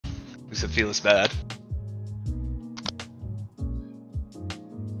Does it feel as bad?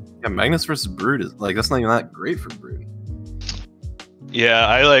 Yeah, Magnus versus Brood is like, that's not even that great for Brood. Yeah,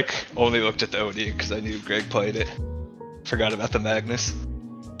 I like only looked at the OD because I knew Greg played it. Forgot about the Magnus.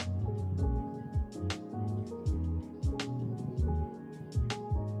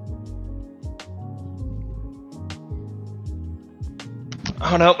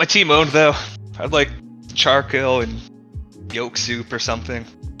 Oh no, my team owned though. I'd like Charkill and Yolk Soup or something.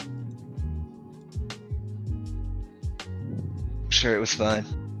 I'm sure it was fine.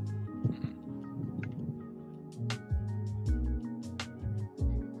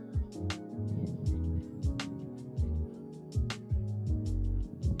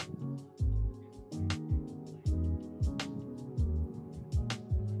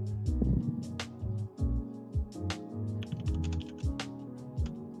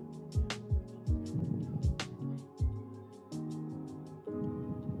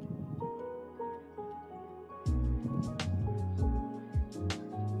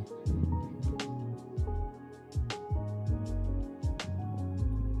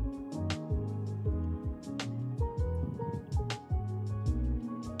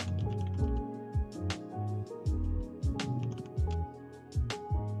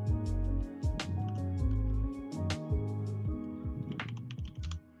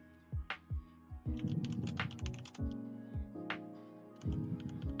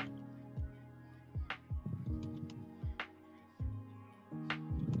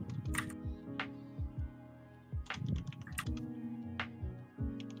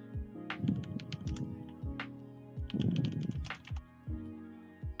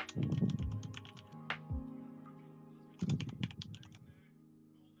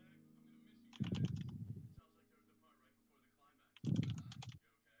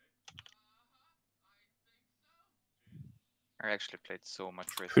 I actually played so much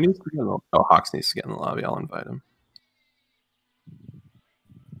Risk. Who needs to get in the Oh, Hawks needs to get in the lobby. I'll invite him.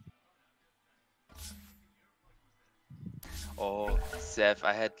 Oh, Zev,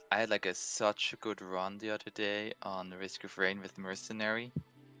 I had like such a good run the other day on Risk of Rain with Mercenary.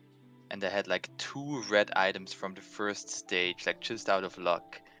 And I had like 2 red items from the first stage, like just out of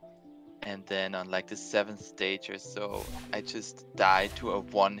luck. And then on like the 7th stage or so, I just died to a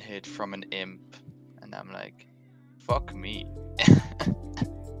 1-hit from an imp. And I'm like, fuck me.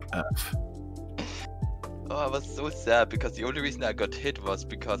 F. Oh, I was so sad because the only reason I got hit was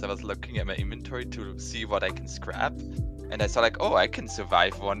because I was looking at my inventory to see what I can scrap. And I saw like, oh, I can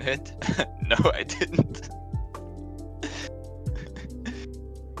survive 1 hit. No, I didn't.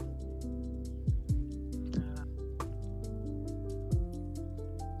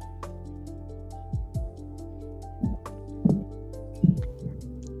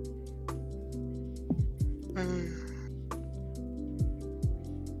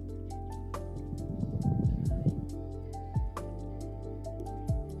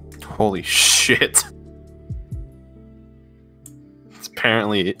 Holy shit.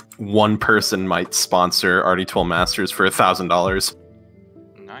 Apparently, one person might sponsor RD2L Masters for $1,000.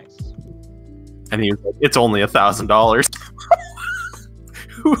 Nice. And he was like, it's only $1,000.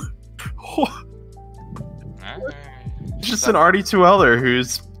 Just an RD2Ler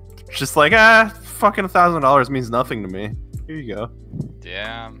who's just like, fucking $1,000 means nothing to me. Here you go.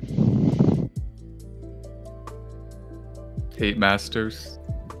 Damn. Hate Masters.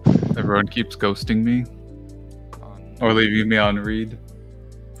 Everyone keeps ghosting me. Oh, no. Or leaving me on read.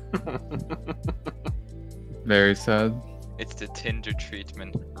 Very sad. It's the Tinder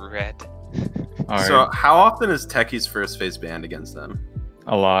treatment. Red. Alright. So, how often is Techie's first phase banned against them?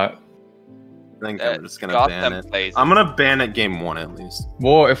 A lot. I think I'm just gonna ban it. Plays I'm gonna ban it game 1 at least.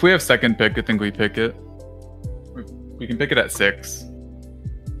 Well, if we have second pick, I think we pick it. We can pick it at 6.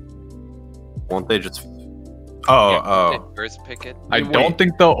 Won't they just... Oh, Yeah, oh. they first pick it. I don't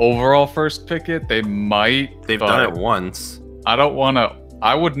think they'll overall first pick it. They might. They've but done it once. I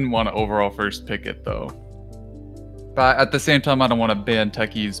wouldn't want to overall first pick it though. But at the same time, I don't want to ban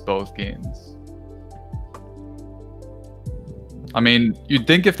techies both games. I mean, you'd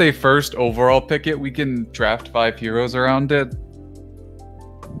think if they first overall pick it, we can draft 5 heroes around it.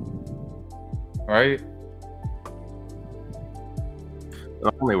 Right?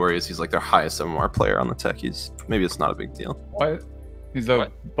 The only worry is he's like their highest MMR player on the techies. Maybe it's not a big deal. What? He's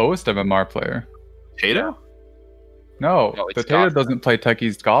the lowest MMR player. Tato? No, No, it's Potato Gotham. doesn't play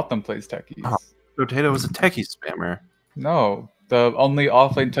techies. Gotham plays techies. Oh. Tato was a techie spammer. No, the only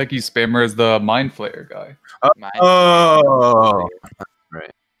offlane techie spammer is the Mind Flayer guy. Mine. Oh!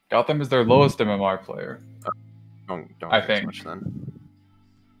 Right. Gotham is their lowest MMR player. Don't I care think. too much then.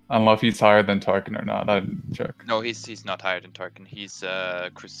 I don't know if he's higher than Tarkin or not. I didn't check. No, he's not higher than Tarkin. He's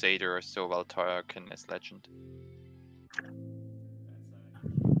Crusader or so, while Tarkin is Legend.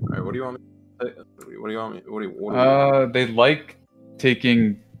 Alright, what do you want me to say? What do you want me? What do you They like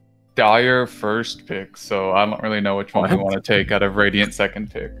taking Dire first pick, so I don't really know which one we want to take out of Radiant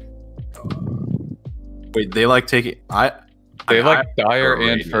second pick. Wait, they like taking They like Dire and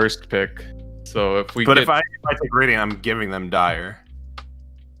Radiant. first pick. So if we But get, if I take Radiant, I'm giving them Dire.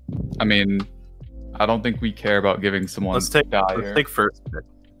 I mean, I don't think we care about giving someone Let's take Dire. first pick,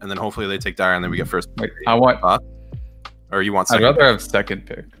 and then hopefully they take Dire, and then we get first pick. Like, I want. Or you want I'd second? rather have second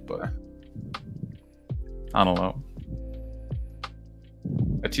pick, but I don't know.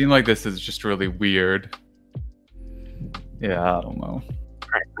 A team like this is just really weird. Yeah, I don't know.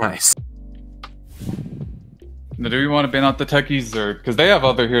 Nice. Now, do we want to ban out the techies, or because they have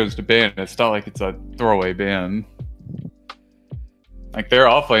other heroes to ban? It's not like it's a throwaway ban. Like their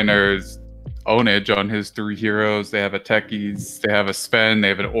offlaner is Onage on his 3 heroes. They have a techies. They have a Sven. They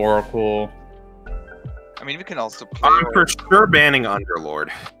have an Oracle. I mean, we can also play. I'm for sure banning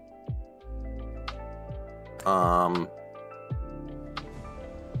Underlord.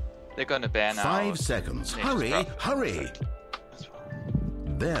 They're gonna ban 5 out. seconds. Nature's Hurry, Prophet. hurry. As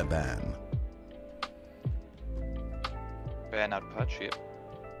well. Their ban. Ban out Pudge, yep.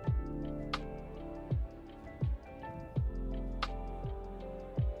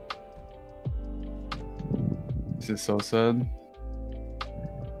 This is so sad.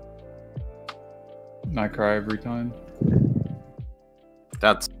 I cry every time.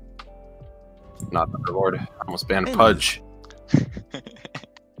 That's not Underlord. I almost banned Pudge.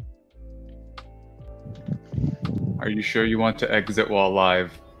 Are you sure you want to exit while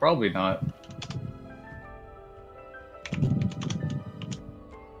alive? Probably not.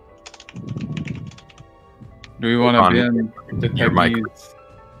 Do we want to ban the Your mic. techies?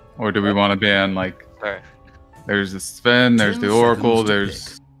 Or do we want to ban, like, Sorry. there's the Sven, there's 10 the Oracle, seconds to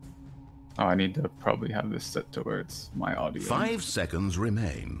there's... Oh, I need to probably have this set to where it's my audio. 5 seconds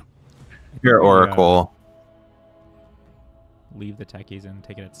remain. Your Oracle. Leave the techies and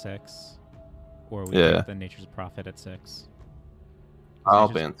take it at 6. Or we Yeah. take the Nature's Prophet at 6. I'll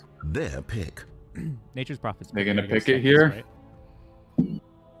Nature's- ban. Their pick. Nature's Prophet's They pretty gonna good against pick it techies, here? right?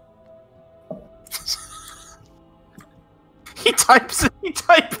 He types it. He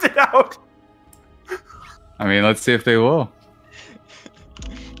typed it out. I mean, let's see if they will.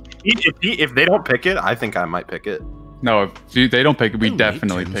 If they don't pick it, I think I might pick it. No, if they don't pick it, we Only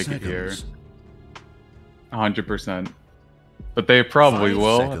definitely 10 pick it here. seconds. 100%. But they probably 5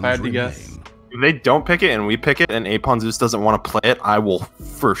 will, if seconds I had to remain. guess. If they don't pick it and we pick it, and Apon Zeus doesn't want to play it, I will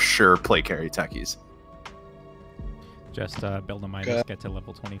for sure play carry techies. Just build a Midas, get to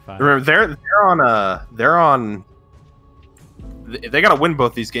level 25. Remember, they're on. They gotta win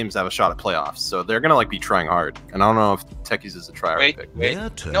both these games to have a shot at playoffs, so they're gonna be trying hard. And I don't know if techies is a try hard pick. Wait. Their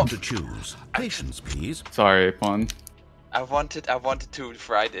turn No. to choose. Patience, please. Sorry, Apon. I wanted to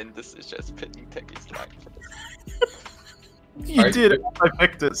write in this is just picking techies line for this. You Alright. did it. I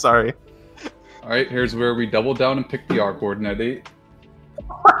picked it. Sorry. Alright, here's where we double down and pick the R coordinate 8.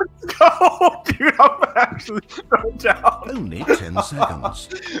 Let's go, dude. I'm actually so down. Only 10 seconds.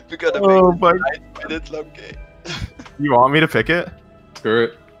 We gotta Oh make my! 9-minute long game. You want me to pick it? Screw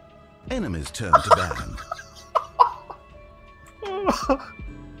it. Enemy's turn to ban.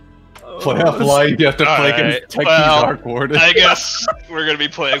 Playoff line, you have to play Alright, against Techies well, R coordinate. I guess we're gonna be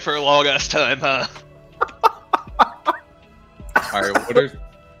playing for a long ass time, huh? Alright,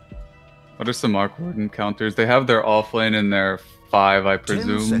 what are some R coordinate counters? They have their offlane and their 5, I 10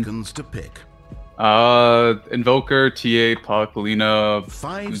 presume. seconds to pick. Invoker, TA, Puck, Lina,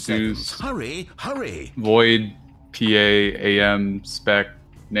 5 Zeus. seconds. Hurry, hurry. Void, PA, AM, Spec,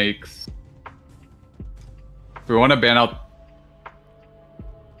 Nakes. If we want to ban out...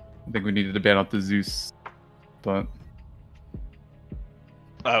 I think we needed to ban out the Zeus, but...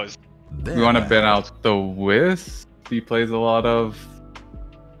 I was Their We want to ban. ban out the Wisp. He plays a lot of...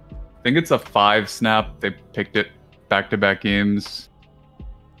 I think it's a 5 snap. They picked it back-to-back games.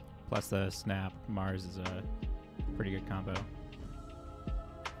 Plus the Snap, Mars is a pretty good combo.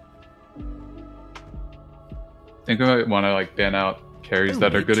 I think we might want to ban out carries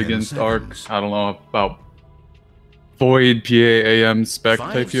that are Only good 10 against Arc. seconds. I don't know about Void, PA, AM, Spec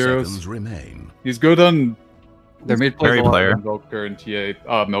 5 type heroes. seconds remain. He's good on. Their mid plays carry a lot player. of Invoker and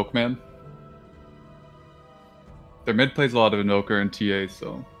TA. Milkman. Their mid plays a lot of Invoker and TA,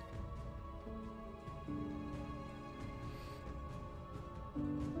 so.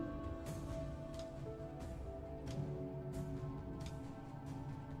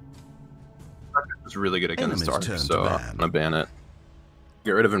 It's really good against Enemy's Arc, turn to so ban. I'm gonna ban it.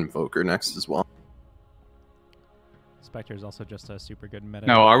 Get rid of Invoker next as well. Spectre is also just a super good meta.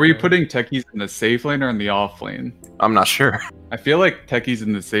 Now, are we player. putting techies in the safe lane or in the off lane? I'm not sure. I feel like techies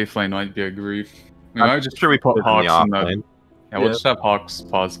in the safe lane might be a grief. We I'm might just sure we put put Hawks in the Hawks off in the. lane. Yeah, we'll just have Hawks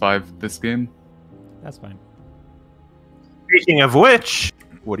pause 5 this game. That's fine. Speaking of which,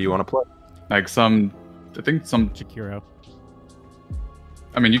 what do you want to play? Like some, I think some. Jakiro.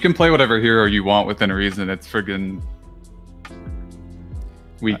 I mean, you can play whatever hero you want within reason. It's friggin'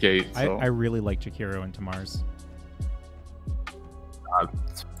 week 8. So. I really like Jakiro and Tamar's.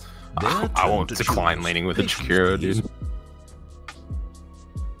 I won't decline laning with a Jakiro, dude.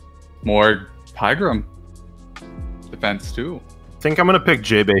 More Pygram defense too. I think I'm gonna pick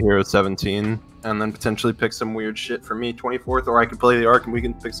JBay Hero 17 and then potentially pick some weird shit for me 24th, or I could play the Arc and we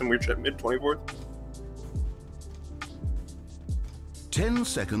can pick some weird shit mid 24th. 10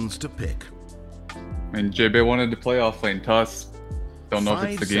 seconds to pick. I mean, JB wanted to play off lane Tusk. Don't know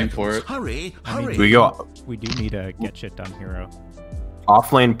if it's the 5 game for seconds. it. Hurry, I mean, hurry. We go We do need a get shit done hero.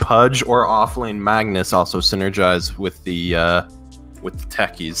 offlane Pudge or offlane Magnus also synergize with the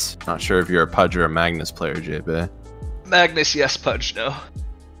techies. Not sure if you're a Pudge or a Magnus player, JB. Magnus, yes. Pudge, no.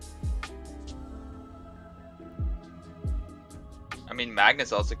 I mean,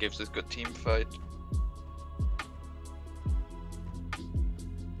 Magnus also gives us good team fight.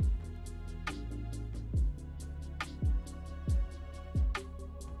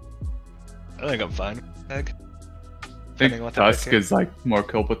 I think I'm fine. Meg. I think Tusk is like more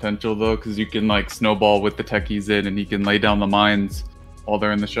kill potential though, because you can like snowball with the techies in, and he can lay down the mines while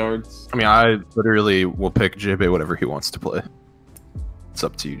they're in the shards. I mean, I literally will pick JB whatever he wants to play. It's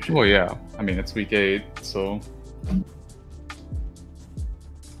up to you, JB. Well, yeah. I mean, it's week 8, so.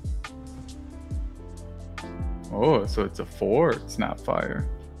 Oh, so it's a 4 Snapfire.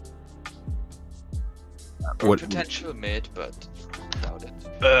 What- Potential mid, but doubt it.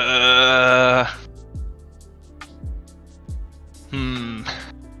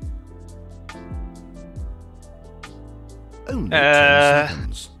 Only 10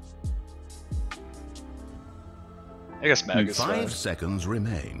 seconds. I guess Mag is 5 fine. seconds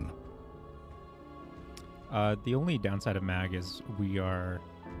remain. The only downside of Mag is we are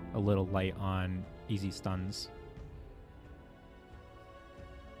a little light on easy stuns.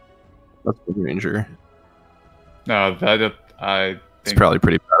 That's the Ranger. No, that I It's think, probably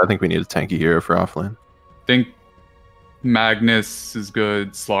pretty bad. I think we need a tanky hero for offlane. think Magnus is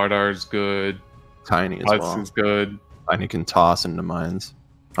good, Slardar's good, Tiny as Tusk well. is good. Tiny can toss into mines.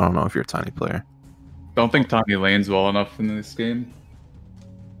 I don't know if you're a Tiny player. Don't think Tiny lanes well enough in this game.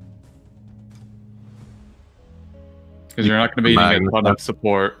 Because you're not going to be needing a ton of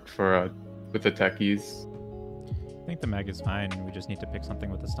support for with the techies. I think the Mag is fine. We just need to pick something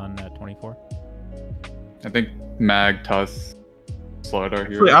with the stun at 24. I think Mag, Tusk, Slardar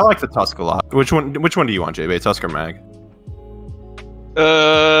here. Actually, I like the Tusk a lot. Which one do you want, JB? Tusk or Mag?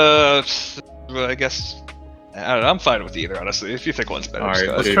 I guess I don't know. I'm fine with either, honestly. If you think one's better, Alright, just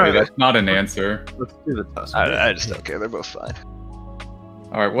go let's ahead. try JB, it. that's not an answer. Let's do the Tusk. I just don't care. They're both fine.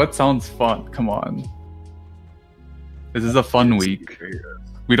 Alright, what sounds fun? Come on. This is a fun week.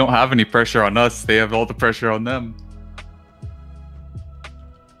 We don't have any pressure on us. They have all the pressure on them.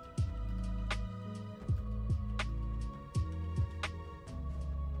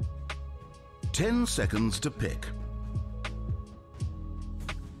 Ten seconds to pick.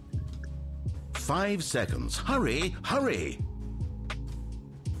 5 seconds. Hurry, hurry.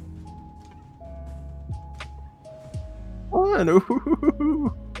 One.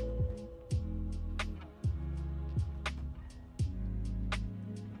 Ooh.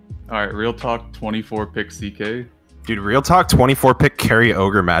 Alright, Real Talk 24 pick CK. Dude, real talk, 24 pick carry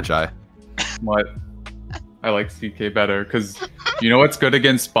Ogre Magi. What? I like CK better because you know what's good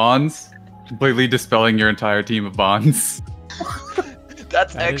against Bonds? Completely dispelling your entire team of Bonds. That's That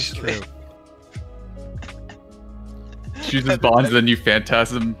is actually true. Chooses Bonds, then you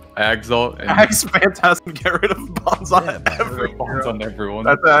Phantasm Exalt and Axe Phantasm, get rid of bonds on Yeah, every Bonds on everyone.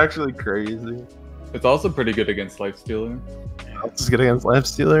 That's actually crazy. It's also pretty good against Lifestealer. Let's get against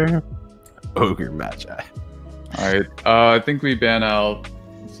Lifestealer. Ogre Magi. Alright, I think we ban out.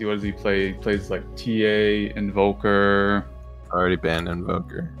 Let's see, what does he play? He plays like TA, Invoker. Already banned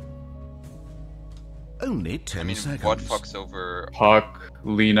Invoker. Only 10 I mean, seconds. what fucks over? Puck,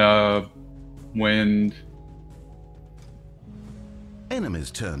 Lena, Wind.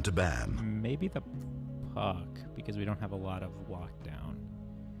 Enemy's turn to ban. Maybe the Puck, because we don't have a lot of lockdown.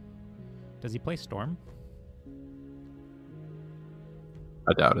 Does he play Storm?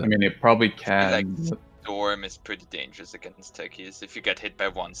 I doubt it. I mean, it probably I can. feel like Storm is pretty dangerous against techies if you get hit by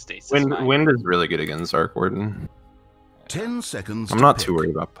one stasis Wind, mine. Wind is really good against Arc Warden. 10 seconds. I'm to not pick. too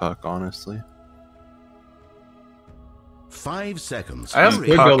worried about Puck, honestly. 5 seconds. I have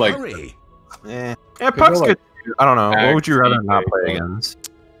Hurry, Puck. Go, like- hurry. Yeah, Could Puck's go, good. I don't know. What would you Ag, rather not CK, play but-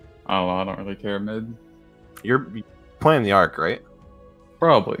 against? I don't know. I don't really care mid. You're playing the Arc, right?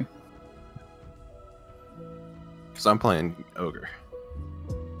 Probably. Because I'm playing Ogre.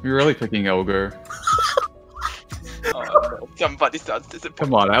 You're really picking Ogre. Oh, no. Somebody sounds disappointed.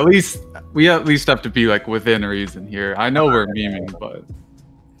 Come on, we at least have to be like within reason here. I know we're memeing, but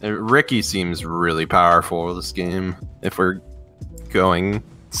Ricky seems really powerful this game. If we're going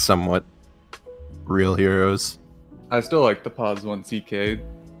somewhat real heroes. I still like the pause 1 CK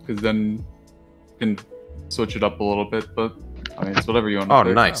because then you can switch it up a little bit. But I mean, it's whatever you want to Oh,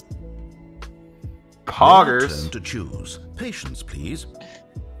 pick. nice. Your Poggers. turn to choose. Patience, please.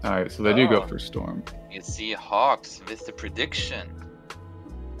 All right, so they do go Oh. for Storm. You see Hawks with the prediction.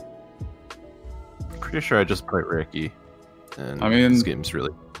 Pretty sure I just played Ricky. And I mean- this game's really.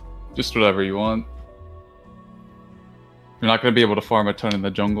 Just whatever you want. You're not going to be able to farm a ton in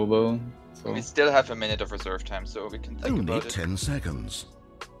the jungle though. So We still have a minute of reserve time, so we can think Only about it. 10 seconds.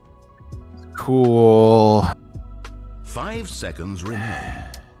 Cool. 5 seconds remain.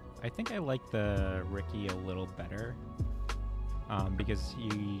 I think I like the Ricky a little better. Because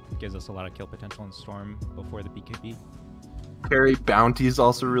he gives us a lot of kill potential in Storm before the BKB. Carry Bounty's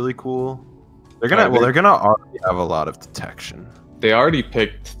also really cool. They're gonna already have a lot of detection. they already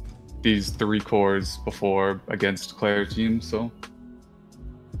picked these 3 cores before against Claire team, so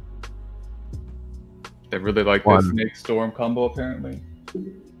they really like this Snake Storm combo apparently.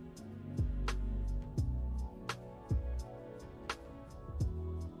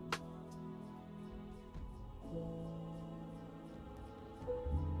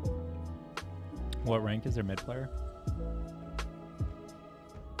 What rank is their mid player?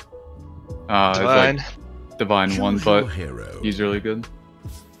 It's Divine. like Divine Choose 1, your but hero. he's really good.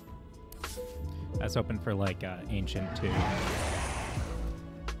 That's open for like Ancient too.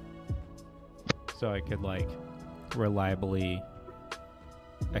 So I could like reliably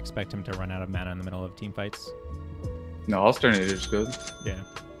expect him to run out of mana in the middle of team fights. No, Alternator's good. Yeah.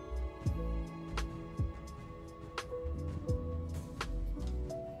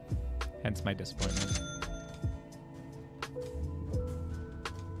 Hence my disappointment.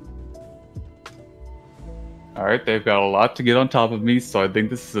 Alright, they've got a lot to get on top of me, so I think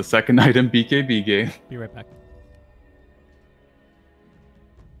this is a second item BKB game. Be right back.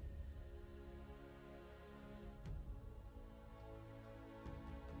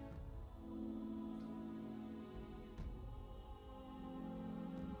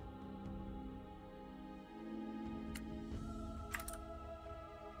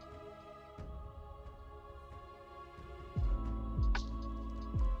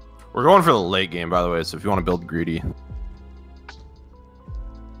 We're going for the late game, by the way, so if you want to build greedy.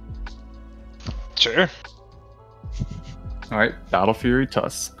 Sure. Alright, Battle Fury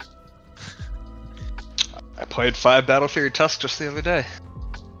Tusk. I played 5 Battle Fury Tusk just the other day.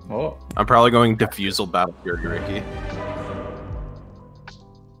 Oh, I'm probably going Diffusal Battle Fury Ricky.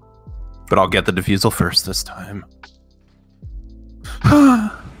 But I'll get the Diffusal first this time.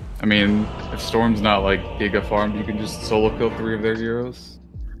 I mean, if Storm's not like Giga Farmed, you can just solo kill 3 of their heroes.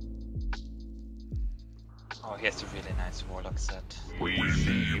 Oh, he has a really nice Warlock set. We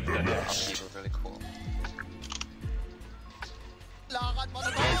leave the nest. Really cool.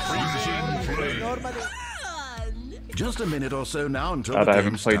 Just a minute or so now until God, the I game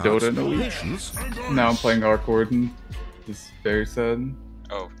haven't played starts. Dota in a week. Patience. Now I'm playing Arc Warden. It's very sad.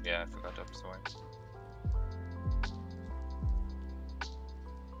 Oh, yeah, I forgot that. Sorry.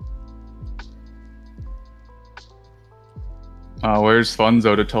 Where's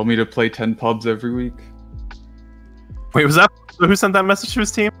Funzo to tell me to play 10 pubs every week? Wait, was that who sent that message to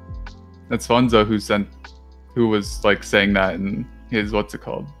his team? That's Funzo who was like saying that in his, what's it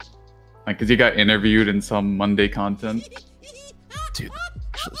called? Like, cause he got interviewed in some Monday content. Dude,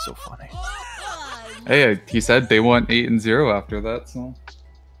 actually so funny. Hey, he said they went 8-0 after that, so.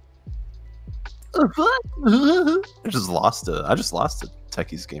 I just lost a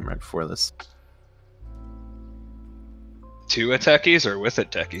Techies game right before this. 2 techies or with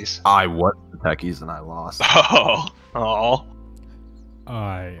it techies? I was the Techies and I lost. Oh. Oh.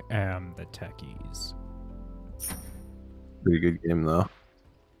 I am the techies. Pretty good game though.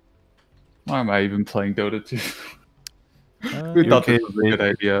 Why am I even playing Dota 2? Uh, We thought okay, this was a good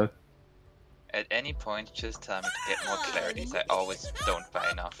idea. At any point, just tell me to get more clarities. I always don't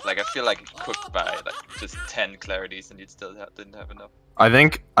buy enough. Like, I feel like I could buy like just 10 clarities and you still didn't have enough. I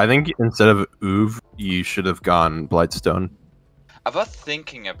think instead of Oov, you should have gone Blightstone. I was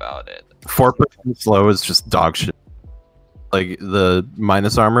thinking about it. 4% slow is just dog shit. Like the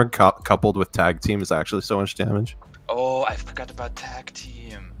minus armor coupled with tag team is actually so much damage. Oh, I forgot about tag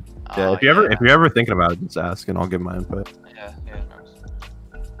team. Yeah, Oh, if you're ever thinking about it, just ask and I'll give my input. Yeah, yeah.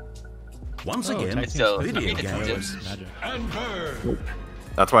 Once Oh, again, tag team's So, pretty I mean, good. it's Yeah, just- it's magic.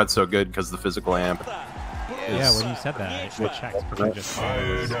 That's why it's so good, because the physical amp. Yeah, when you said that, I checked. But I just thought it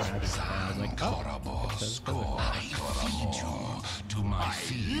was magic. And I was like, oh, it says physical. to my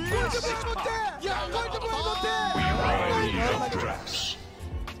feet.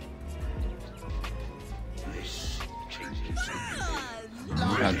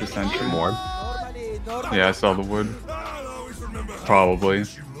 At the center. More. Yeah, I saw the wood. Probably.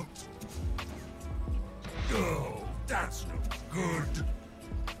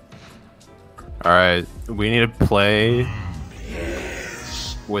 Alright, we need to play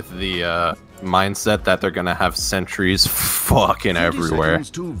with the mindset that they're gonna have sentries fucking 30 everywhere. seconds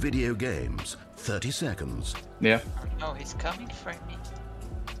to video games. 30 seconds. Yeah. No, he's coming for me.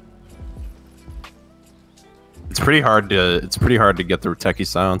 It's pretty hard to get the techie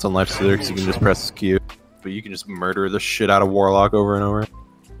silence on Lifestealer because you can just press Q, but you can just murder the shit out of Warlock over and over.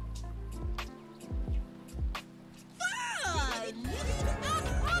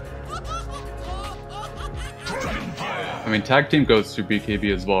 I mean, tag team goes through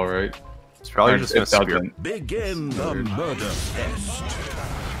BKB as well, right? It's probably Or just it gonna spear. doesn't. Begin the murder fest.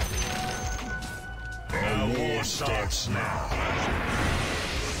 The war starts now.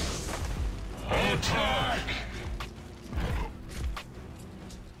 Attack!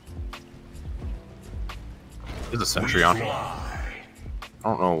 There's a sentry on. I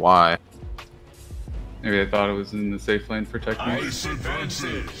don't know why. Maybe I thought it was in the safe lane for tech team. Ice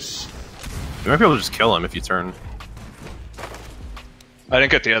advances. You might be able to just kill him if you turn. I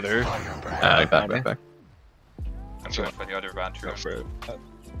didn't get the other. Back. I'm going for the other round. Go for it.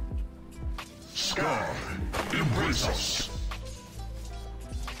 Sky, embrace us.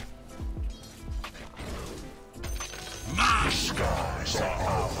 The skies are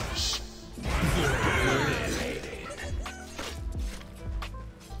ours.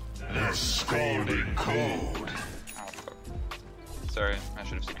 The scalding cold. Oh, fuck. Sorry, I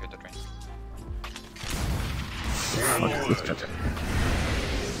should have secured that ring.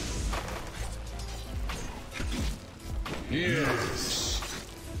 Yes.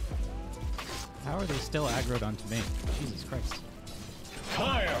 How are they still aggroed onto me? Jesus Christ.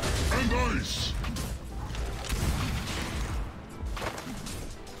 Fire and ice.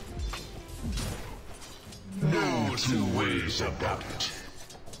 No two ways about it.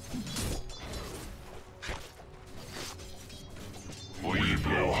 We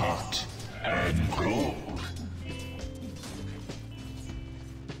blow hot and cold.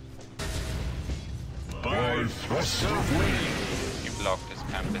 By thrust of wind, You blocked his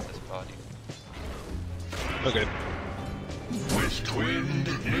pamphlet, his body. Okay. with twinned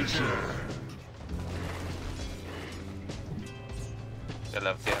nature. They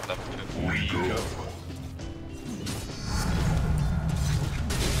have level 2. We go.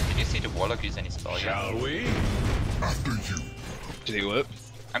 Did you see the Warlock use any spell yet? Shall we? After you. Did he whip?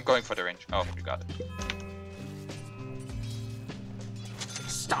 I'm going for the range. Oh, you got it.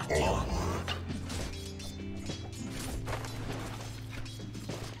 Onward.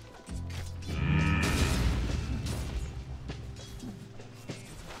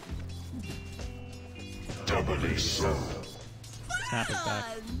 Doubly so. Snap is back.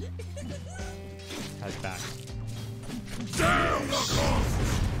 Has back. Damn scoff.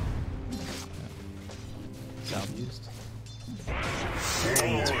 Salve used.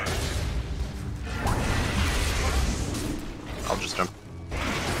 Forward. I'll just jump.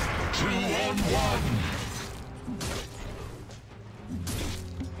 2 on 1.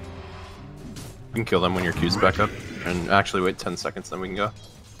 You can kill them when your Q's back up. And actually wait 10 seconds, then we can go.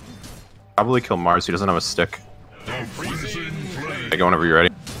 Probably kill Mars, he doesn't have a stick. The freezing flame. Okay, go whenever you're ready.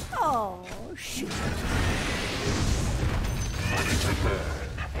 Oh, shoot. Ready to burn.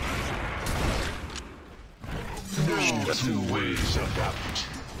 No two ways about it.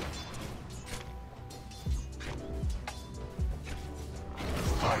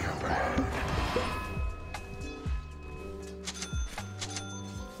 Firebrand.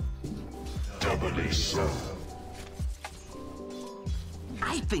 Doubly so.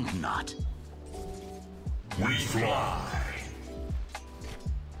 I think not. We fly.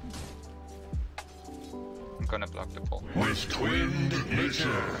 I'm gonna block the pole. With twinned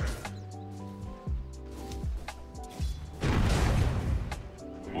nature.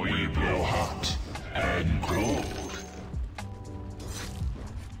 We blow hot and cold.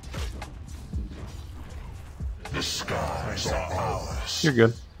 The skies are ours. You're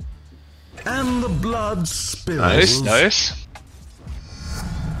good. And the blood spills. Nice, nice.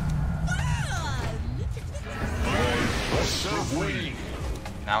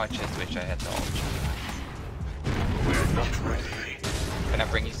 Now I just wish I had the ult. We're not ready. Can I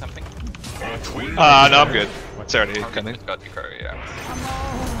bring you something? No, I'm good. It's already coming. Got the curry, yeah.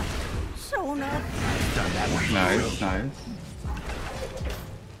 Nice, nice.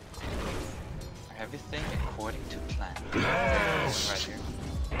 Everything according to plan. Right here.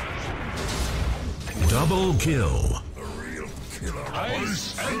 Double kill.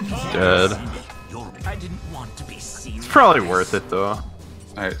 Dead. I didn't want to be seen. It's probably worth it though.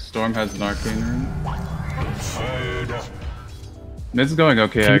 Alright, Storm has an arcane rune. Mid's going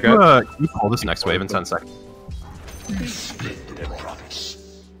okay, I Can got. you pull this next wave in 10 seconds? Split the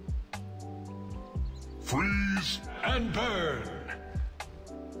promise. Freeze and burn.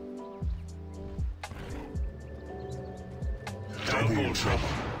 Double trouble.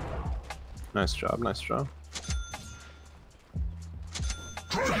 Nice job, nice job.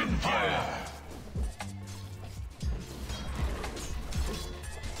 Dragon fire.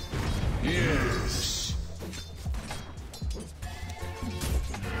 Yes.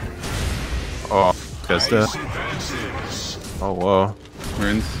 Oh, guys dead. Ice advances. Oh, whoa.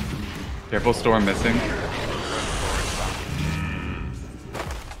 Runes. Careful, Storm missing.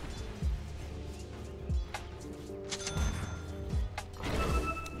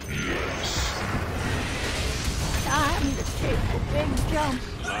 Time to take a big jump.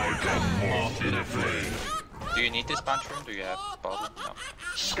 Like a moth in a flame. Do you need this bunch room? Do you have a bottle? No.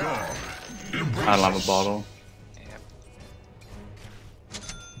 Scar. I don't have a bottle. Yep.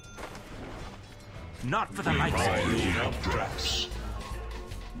 Not for the likes of you. Building up traps.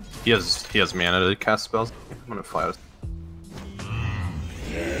 He has mana to cast spells. I'm gonna fly out.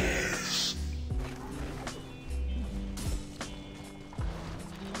 Yes.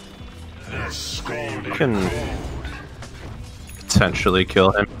 The scalding Can cold. potentially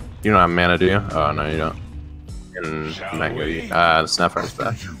kill him. You don't have mana, do you? Oh no, you don't. And Mango, the Snapfire's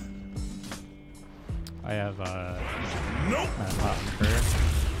back. I have Nope. prayer.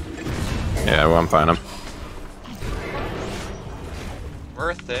 Yeah, well, I'm fine.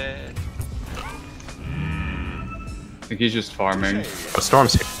 Worth it. I think he's just farming. Oh,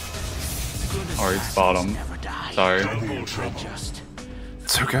 Storm's here. Or he's bottom. Sorry. Double trouble.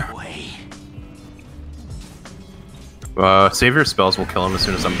 It's okay. Save your spells, will kill him as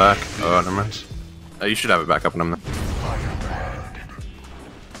soon as I'm back. Oh, never mind. You should have it back up when I'm there.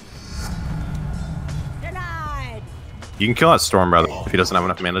 Denied. You can kill that Storm, brother, if he doesn't have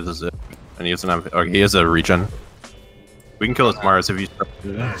enough mana to zip. And he doesn't have. Oh, he has a regen. We can kill his Mars if you.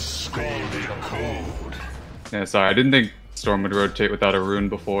 The scalding cold. Yeah, sorry, I didn't think Storm would rotate without a rune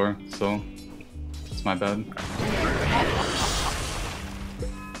before, so it's my bad.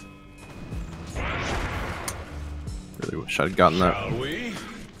 Really wish I'd gotten that. Shall we?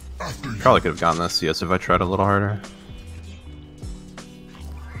 After you. Probably could have gotten this, yes, if I tried a little harder.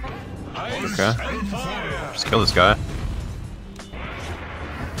 Ice Okay. and fire. Just kill this guy.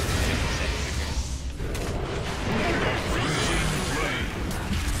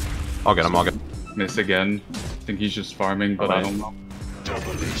 I'll get him, I'll get him. Miss again. I think he's just farming, but I don't know.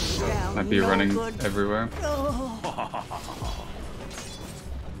 Doubly so. Might be running everywhere.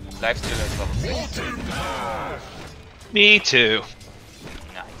 Lifesteal is level 6. Molten power. Me too.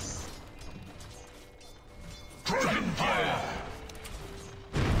 Nice. Dragon fire.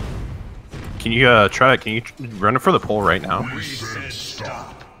 Can you can you run it for the pole right now? We said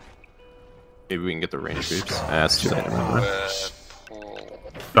stop. Maybe we can get the range creeps. Ah, it's too late. Never mind. Pull.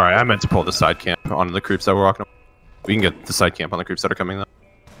 Sorry, I meant to pull the side camp onto the creeps that we're walking. We can get the side camp on the creeps that are coming though.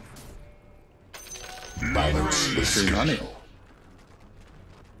 Free money.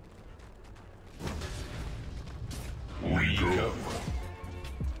 We go.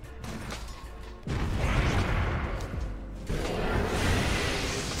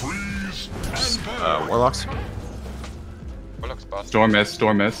 Freeze and burn. Warlocks. Warlock's boss. Storm miss,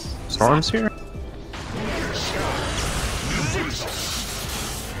 Storm miss. Storm's here.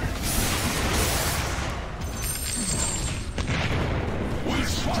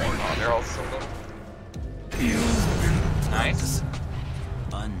 Oh, they're all so low. Nice.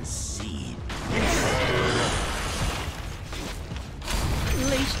 Unseen. At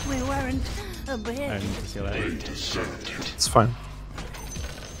least we weren't a I bit. need to seal that. It's fine.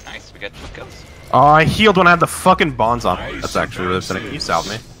 Nice, we got 2 kills. Oh, I healed when I had the fucking bonds on. That's actually really upsetting. Can you salve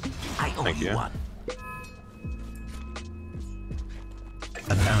me? I owe Thank you. one.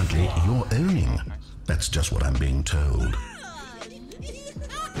 Apparently, you're owning. That's just what I'm being told.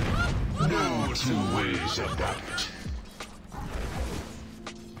 No two ways about it.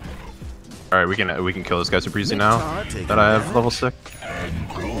 All right, we can kill this guy super easy now that I have level 6. And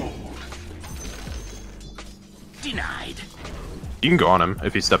gold. Denied. You can go on him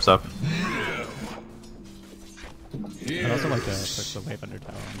if he steps up. I'd also like to push the wave under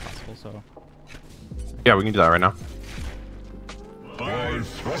tower when possible, so... Yeah, we can do that right now. By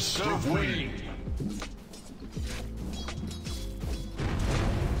thrust of wing.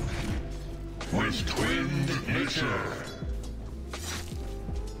 With twinned nature.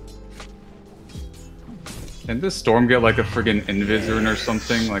 Can this storm get like a friggin' invis rune or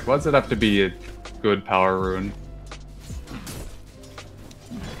something? Like, why does it have to be a good power rune?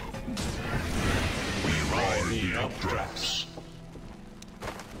 We ride the updrafts.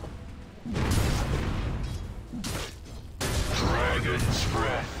 Dragon's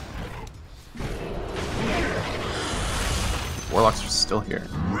breath. Warlocks are still here.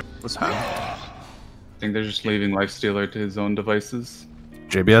 What's happening? I think they're just leaving Lifestealer to his own devices.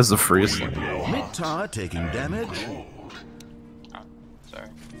 JB has the freeze. Mid tower taking damage. Oh, sorry.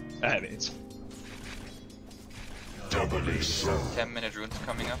 That means. Doubly so. 10-minute runes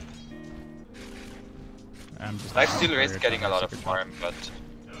coming up. I'm just Lifestealer is getting a lot of farm, but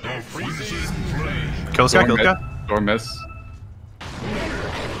The freezing flame. Kill this guy, kill this guy. Storm miss.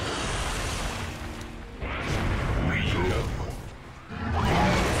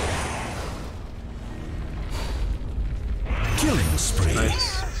 Killing spree.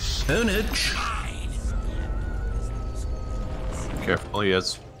 Nice. Ownage. Careful, he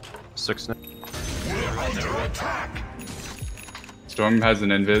has 6 now. We're under attack. Storm has an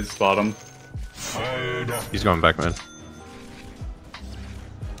invis, bottom. Fired up. He's going back, man.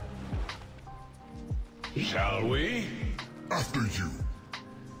 Shall we? After you.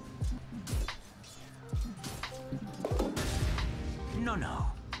 No.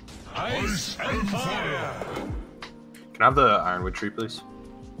 Ice and fire. Can I have the Ironwood tree, please?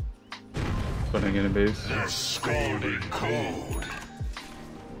 Putting in a base. They're scalding cold.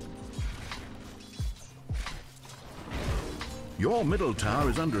 Your middle tower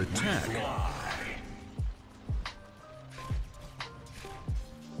is under attack.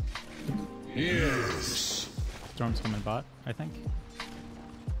 Yes. Storm's coming bot, I think.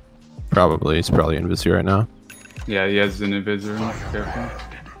 Probably. He's probably invis right now. Yeah, he has an invis rune.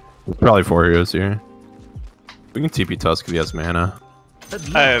 Careful. Probably 4 heroes here. We can TP Tusk if he has mana.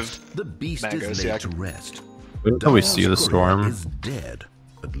 At I have last, the beast Magos, is yeah. laid to rest. Wait until we see the Dark's courier storm. is dead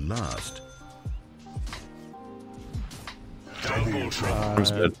at last. Double trouble.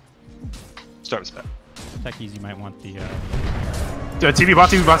 Storm's dead. Storm's bad. Techies, you might want the... TP bot,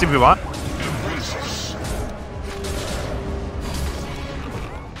 TP bot, TP bot.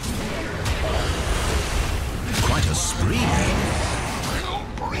 Quite a spree.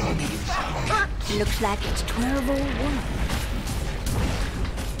 Looks like it's 12:01.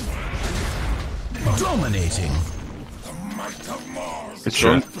 Dominating. Good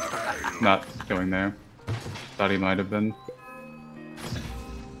Storm shit. not going there. Thought he might have been.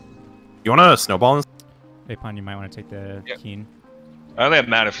 You want to snowball this? Apon, you might want to take the Yep. Keen. I only have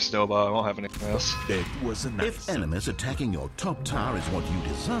mana for Snowball, I won't have anything else. If enemies attacking your top tower is what you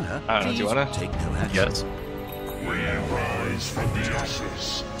desire, I don't know, do you please wanna? take no action. Yes. We rise from the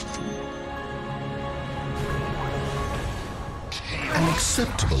ashes. An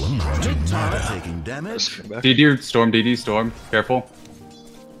acceptable amount of mana taking damage. DD Storm, DD Storm. Careful.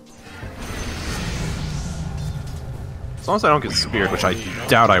 As long as I don't get speared, which I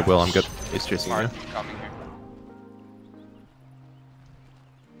doubt I will, I'm good. He's chasing you. Mark coming here.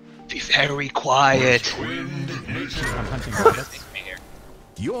 Be very quiet. Twinned nature. I'm hunting rabbits. Take me here.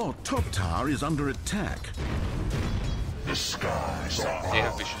 Your top tower is under attack. The skies are They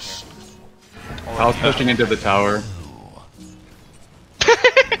have ours. vision I was pushing into the tower.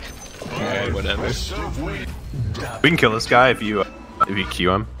 Alright, whatever. Thrust of wing. We can kill this guy if you Q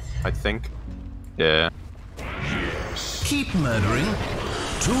him, I think. Yeah. Keep murdering.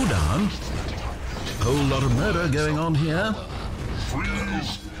 2 down. Whole lot of murder going on here.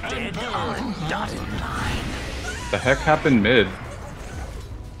 Freeze and burn. The heck happened mid?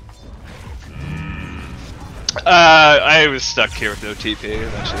 I was stuck here with no TP,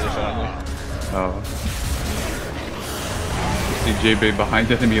 eventually they found me. Oh. See JB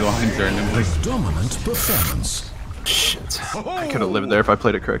behind enemy lines or enemy. A dominant performance. Shit. I could have lived there if I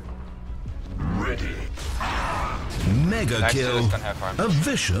played it correct. Ready. Mega Next to kill. this gonna have farm. A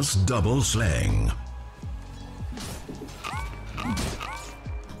vicious double slaying.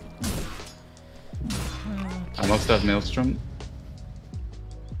 I must have Maelstrom.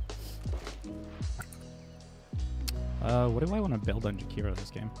 What do I want to build on Jakiro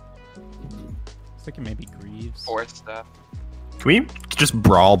this game? I was thinking maybe Greaves. Force stuff. Can we just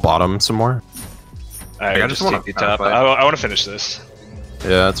brawl bottom some more? I just just wanna TP top. fight. I want to finish this.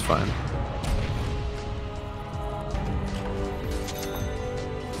 Yeah, that's fine.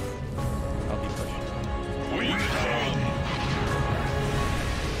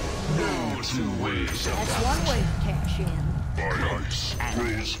 two ways of That's one way to cash in. by ice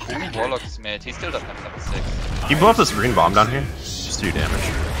grows I mean, cold. Warlock is mid. He still doesn't have level 6. Can you blow up this green bomb down here? Just do damage.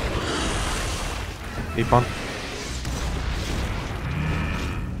 Keep on.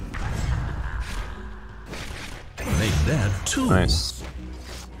 Make that two. Nice.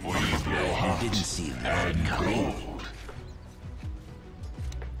 We blow You didn't see that coming.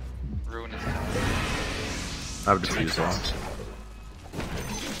 Rune is I have defusal.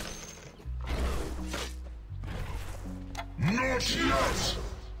 Not yet!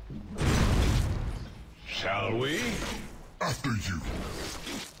 Shall we? After you.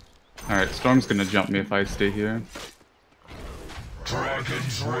 Alright, Storm's gonna jump me if I stay here.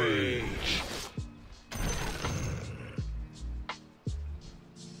 Dragon's Rage.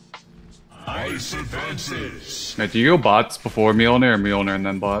 Ice advances. Now, do you go bots before Mjolnir or Mjolnir and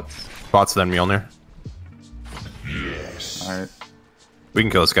then bots? Bots then Mjolnir. Yes. Alright. We can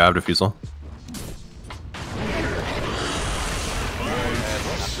kill this guy. I have defusal.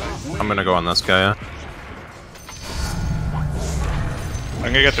 I'm gonna go on this guy, yeah. I'm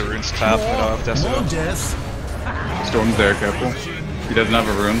gonna get the runes top and I'll have More Deso. death. Storm's there, careful. He doesn't have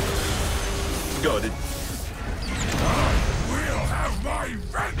a rune. Got it. We'll have my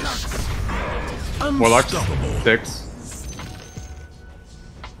vengeance. Warlock's Unstoppable. 6.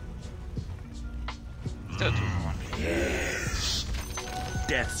 still 2-1.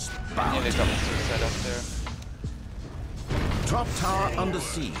 Death's Nearly bounty. double suicide up there. Top tower under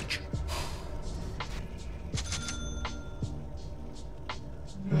siege.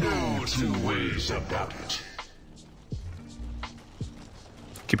 No two ways about it.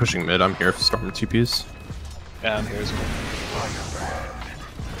 Keep pushing mid. I'm here for Storm TPs. Yeah, I'm here as well.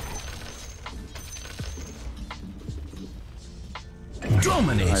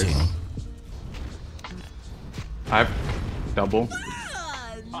 Dominating. I have double.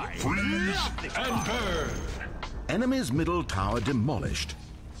 Freeze and burn. Enemy's middle tower demolished.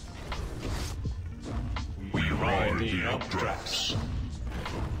 We ride the updrafts.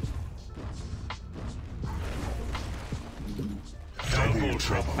 Double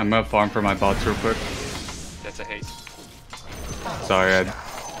trouble. I'm gonna farm for my bots real quick. That's a haste. Sorry, I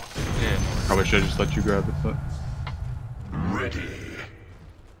Yeah. probably should have just let you grab it, but... Ready.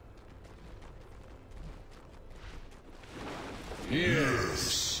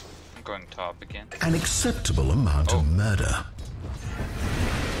 Yes. I'm going top again. An acceptable amount of murder.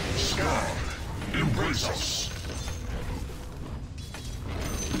 Sky. Embrace us.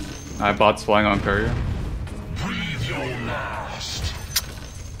 I have bots flying on courier. Breathe your last.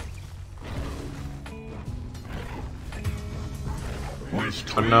 With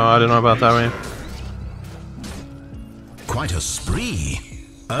Oh, no, I didn't know about that way. Quite a spree.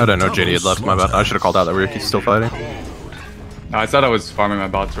 I didn't know JD had left. My bad. I should have called out that Ricky's still fighting. No, I said I was farming my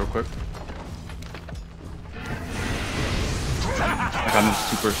bots real quick. Like, I'm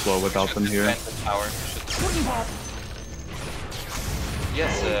super slow without them here. Defend the tower.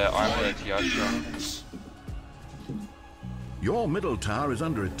 Yes, armor at Yasha. Your middle tower is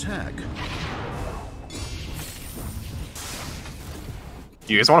under attack.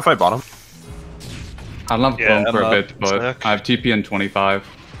 You guys want to fight bottom? I don't have Yeah, clone I'm for a up. bit, but Sick. I have TP in 25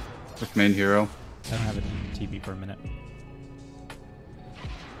 with main hero. I don't have a TP for a minute.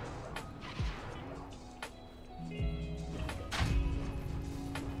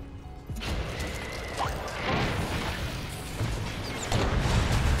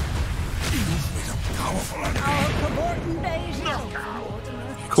 Our cavorting days is over.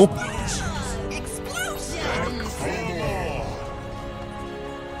 Cool.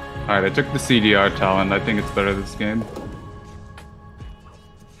 Alright, I took the CDR talent. I think it's better this game.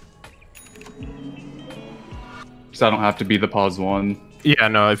 So I don't have to be the pause one. Yeah,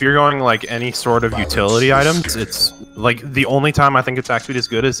 no, if you're going like any sort of utility items, it's like the only time I think it's actually as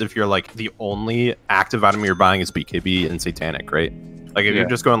good is if you're like the only active item you're buying is BKB and Satanic, right? Like if Yeah. you're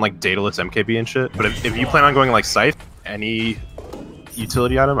just going like Daedalus MKB and shit. But if you plan on going like Scythe, any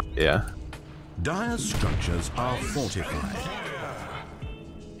utility item, yeah. Dire structures are fortified.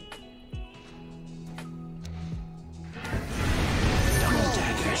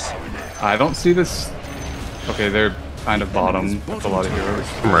 I don't see this. Okay, they're kind of bottom with a lot of heroes.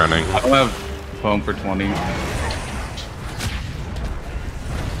 I'm running. I don't have home for 20.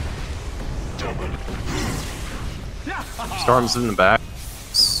 Storm's in the back.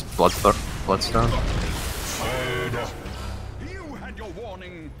 Bloodstone. You had your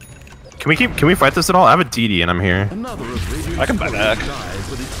warning. Can we fight this at all? I have a DD and I'm here. Another of I can buy back. dies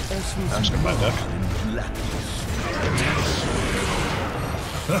with its essence I'm just gonna buy back. in blackness.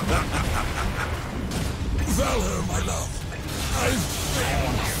 Valor, my love.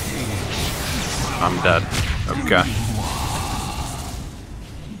 I'm dead. Okay.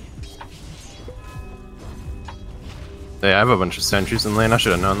 Hey, I have a bunch of sentries in lane. I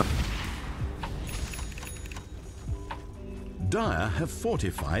should have known that. Dire have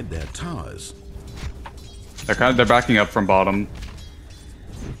fortified their towers. They're backing up from bottom.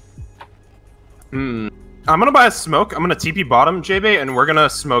 I'm gonna buy a smoke. I'm gonna TP bottom, JB, and we're gonna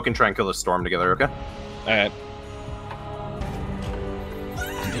smoke and try and kill the storm together, okay? Alright.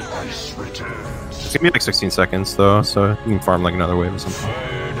 Ice returns. It's gonna be like 16 seconds, though, so you can farm like another wave or something.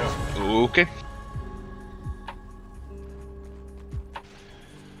 Okay.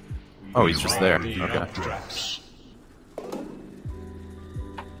 Oh, he's just there. Okay. Updrafts.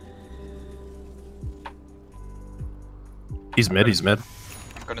 He's mid, he's mid.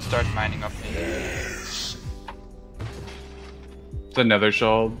 I'm gonna start mining up. Yes. It's a nether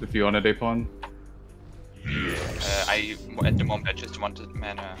shell if you want a day pawn. Yes. At the moment I just wanted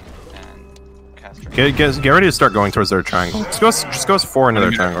mana and caster. Get ready to start going towards their triangle. Just go 4 into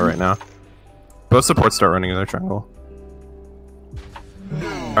their triangle right now. Both supports start running in their triangle.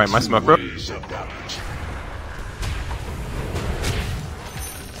 Alright, my smoke broke. Ways about it.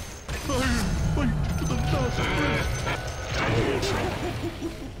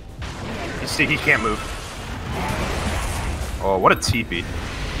 He can't move. Oh, what a TP.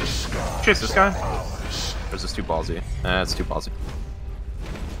 Chase this guy? Or is this too ballsy? It's too ballsy.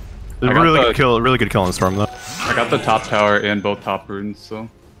 I got Really the- good kill, really good kill on Storm though. I got the top tower and both top runes, so.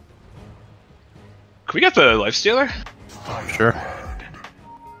 Can we get the lifestealer? Sure.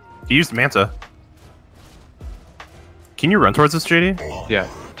 He used Manta. Can you run towards this, JD? Yeah.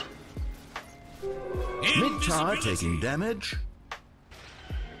 Mid tower taking damage.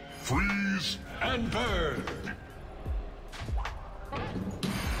 Freeze and burn.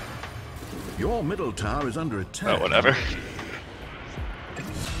 Your middle tower is under attack. Oh, whatever.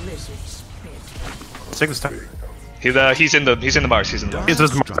 Let's take this time. He's in the Mars. He's in the Mars. Is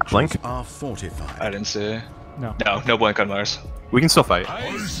this Mars blink? Are fortified. I didn't see. No. No blink on Mars. We can still fight.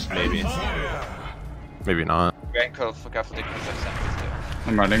 Ice Maybe. and fire. Maybe not. Raincoat, look out for the creep there.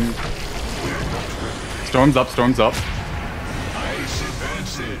 I'm running. Storm's up, storm's up. Ice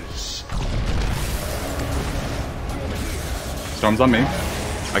advances. Storm's on me.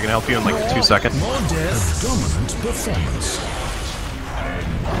 I can help you in like 2 seconds. More death. Dominant performance.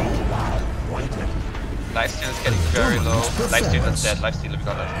 Lifesteal is getting very low. Lifesteal is dead. Lifesteal, we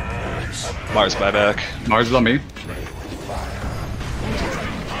got it. Mars buyback. Mars is on me.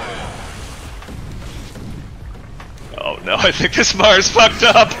 Oh no, I think this Mars fucked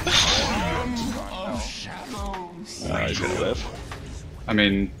up. He's gonna live. I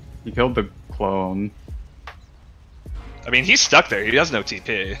mean, he killed the clone. I mean, he's stuck there. He has no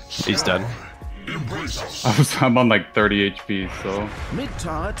TP. He's dead. Embrace us. I'm on like 30 HP, so. Mid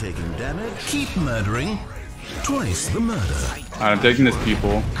tower taking damage. Keep murdering. Twice the murder. Alright, I'm taking this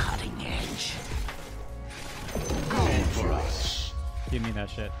people. Go for us. Give me that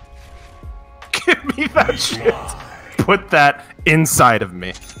shit. Give me that shit. Put that inside of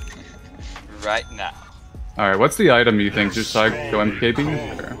me. Right now. Alright, what's the item you think? Just so I go MKB?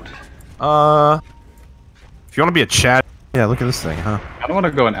 Or- If you want to be a Chad, yeah, look at this thing, huh? I don't want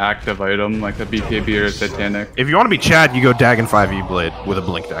to go an active item like a BKB or a Titanic. If you want to be Chad, you go Dagon 5e Blade with a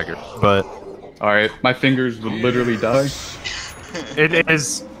Blink Dagger. But Alright, my fingers would literally die. it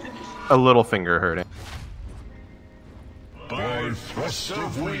is a little finger hurting. By thrust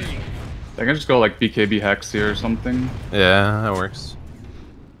of wing. I can just go like BKB Hex here or something. Yeah, that works.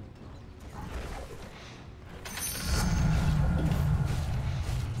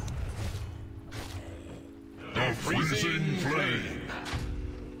 The freezing flame.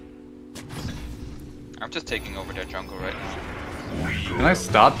 I'm just taking over their jungle right now. Can I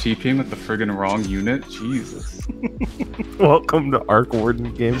stop TPing with the friggin' wrong unit? Jesus. Welcome to Arc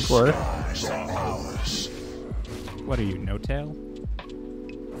Warden gameplay. Skies are ours. What are you, no tail?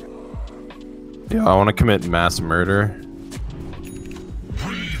 Yeah, I want to commit mass murder.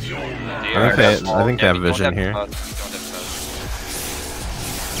 Breathe your life. I think they have vision here.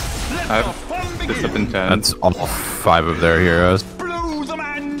 I have this up in 10. That's all 5 of their heroes. Blow the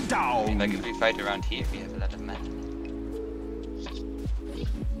man down. Like if we fight around here, we have a lot of mana.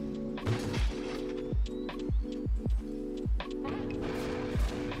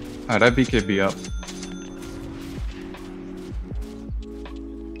 Alright, I have BKB up.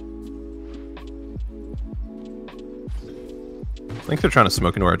 I think they're trying to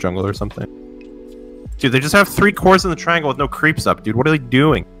smoke into our jungle or something. Dude, they just have 3 cores in the triangle with no creeps up, dude. What are they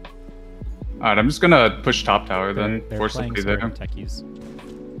doing? Alright, I'm just gonna push top tower then. They're Force playing somebody there. Square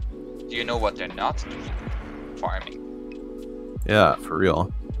techies. Do you know what they're not doing? Farming. Yeah, for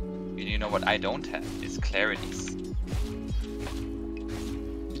real. You know what I don't have is clarities.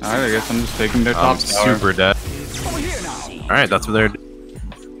 Alright, I guess I'm just taking their top tower. Super dead. Alright, that's what they're.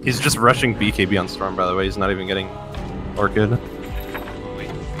 He's just rushing BKB on Storm, by the way. He's not even getting Orchid.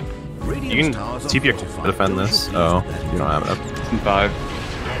 You can TP to defend this. Oh, you don't have it. It's in 5.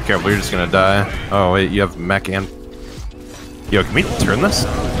 Careful, you're just gonna die. Oh, wait, you have mech and. Yo, can we turn this?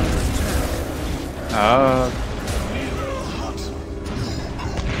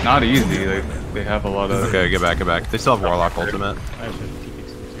 Not easy. They have a lot of. Okay, get back, get back. They still have Warlock ultimate. I should TP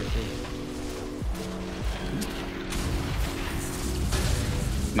to the tier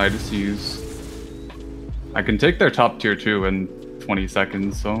 2. Nidus use. I can take their top tier 2 in 20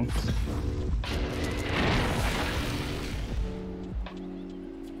 seconds, so.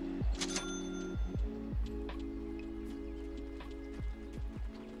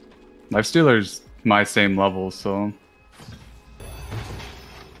 Lifestealer's my same level, so.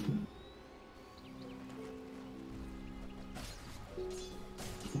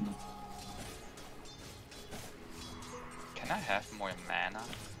 Can I have more mana?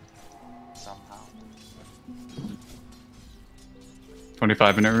 Somehow.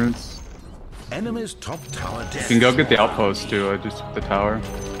 25-minute runes. Enemy's top tower dead. You can go get the outpost too, I just took the tower.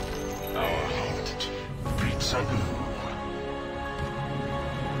 Our heart beats anew.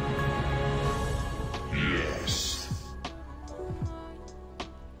 Yes.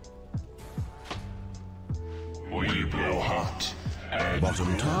 We blow hot. And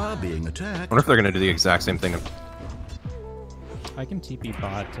Bottom tower being I attacked. wonder if they're gonna do the exact same thing. I can TP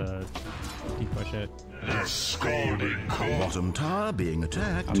bot to push it. the scalding cold. Bottom tower being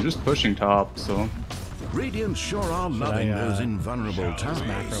attacked. I'm just pushing top, so. Radiant sure are loving those invulnerable Macro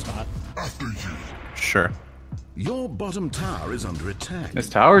towers. bot. After you. Sure. Your bottom tower is under attack. This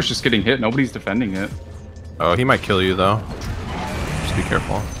tower's just getting hit, nobody's defending it. Oh, he might kill you though. Just be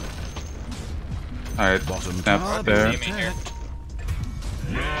careful. Alright, Bottom snap tower there. being attacked.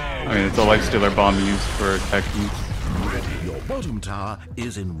 I mean, it's a lifestealer bomb used for techies. Your bottom tower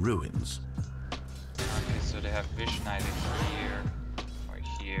is in ruins. Okay, so they have vision either here or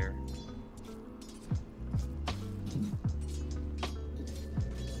here.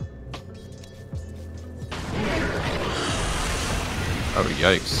 Oh,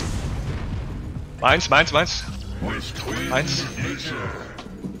 yikes. Mines. With twin Mines. nature.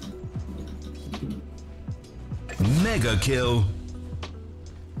 Mega kill.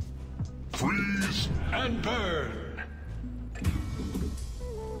 Freeze and burn.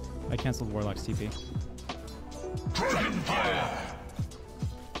 I canceled Warlock's TP. Dragon fire.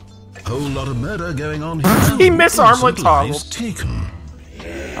 Whole lot of murder going on here. He missed armlet Supplies toggle. taken.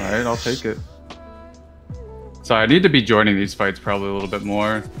 Alright, I'll take it. So I need to be joining these fights probably a little bit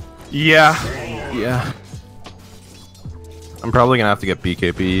more. Yeah. Yeah. I'm probably gonna have to get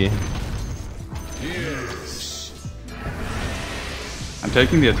BKB. Yes. I'm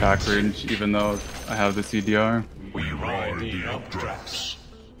taking the attack range even though I have the CDR. We ride the updrafts.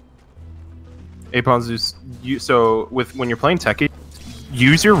 Aponzus, so when you're playing Techie,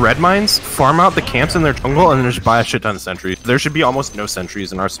 use your red mines, farm out the camps in their jungle, and then just buy a shit ton of sentries. There should be almost no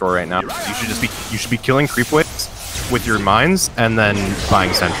sentries in our store right now. You should be killing creep waves with your mines and then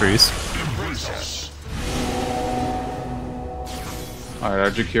buying sentries. Embrace us. Alright,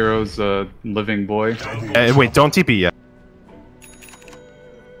 our Jakiro's a living boy. Wait, don't TP yet.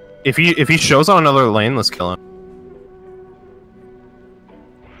 If he shows on another lane, let's kill him.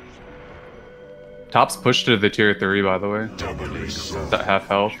 Top's pushed to the tier 3 by the way. Doubly so. It's at half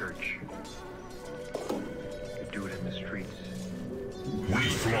health. We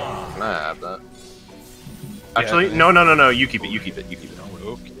fly. I have that. Actually, no. You keep it.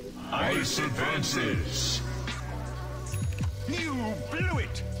 Ice advances. You blew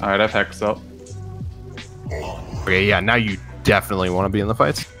it. Alright, I've Hex up. Okay, yeah, now you definitely want to be in the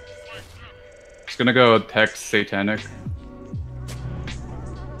fights. Just gonna go Hex Satanic.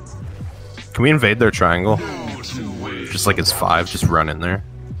 Can we invade their triangle? No two ways. Just like it's 5, just run in there.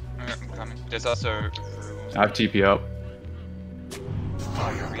 I'm coming. There's also room I have TP up.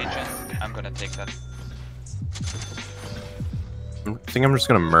 region. I'm gonna take that. I think I'm just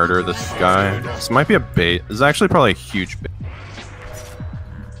gonna murder this guy. This might be a bait. This is actually probably a huge bait.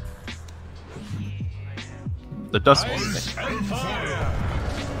 The dust one. Ice and fire.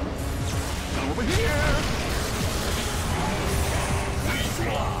 Over here. We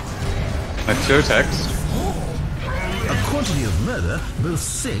fly. Let's go text. A quantity of murder, both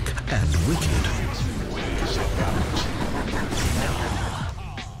sick and wicked.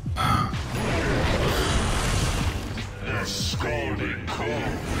 The scalding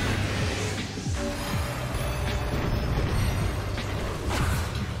cold.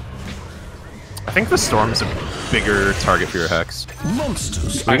 I think the Storm's a bigger target for your Hex.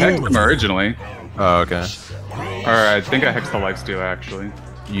 Monsters. I hexed him originally. Oh, okay. Or I think I hexed the Lifestealer actually.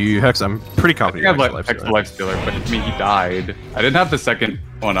 You Hex, I'm pretty I confident think you I hexed the Lifestealer, but I mean, he died. I didn't have the second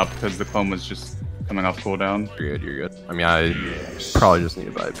one up because the clone was just coming off cooldown. You're good, you're good. I mean, I probably just need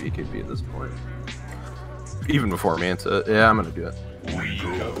to buy a BKB at this point. Even before Manta. Yeah, I'm gonna do it.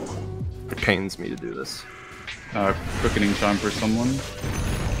 It pains me to do this. Quickening charm for someone.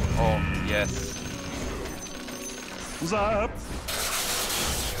 Oh, yes. He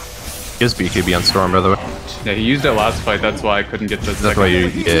has BKB on Storm, by the way. Yeah, he used it last fight, that's why I couldn't get the That's why you,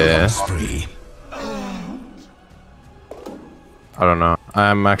 yeah. Spree. I don't know.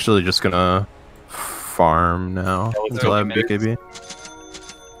 I'm actually just gonna farm now until I have BKB.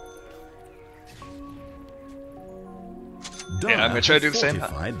 Yeah, I'm gonna try to do the same.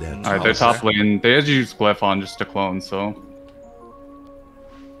 Fortified their Alright, they're top lane. They had to use Glyph on just to clone, so.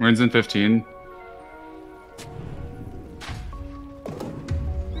 Rune's in 15.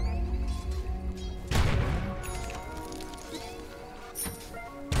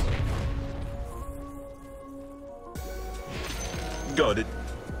 Got it.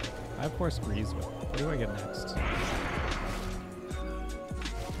 I have 4 sprees, but what do I get next?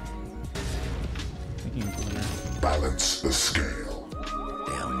 Thinking Glimmer. Balance the scale.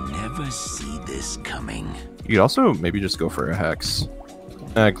 They'll never see this coming. You could also maybe just go for a Hex.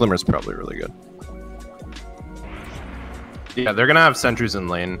 Glimmer's probably really good. Yeah, they're gonna have sentries in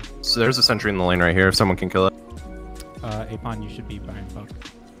lane. So there's a sentry in the lane right here if someone can kill it. Apon, you should be buying buck.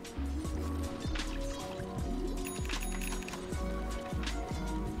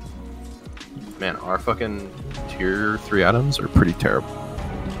 Man, our fucking tier 3 items are pretty terrible.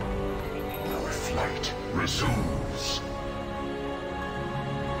 Our flight resumes.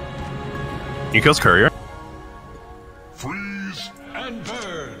 You kills Courier? Freeze and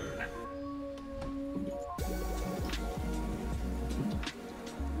burn.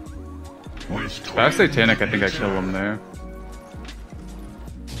 If I have Satanic, I think I kill him there.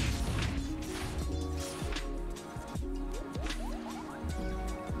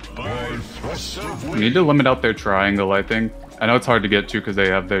 We need to limit out their triangle, I think. I know it's hard to get to because they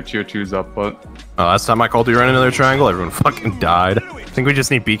have their tier 2s up, but... Last time I called you run into their triangle, everyone fucking died. I think we just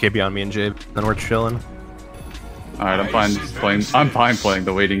need BKB on me and Jabe, then we're chilling. Alright, I'm fine just playing. I'm fine playing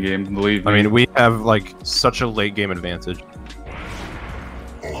the waiting game, believe me. I mean, we have like such a late game advantage.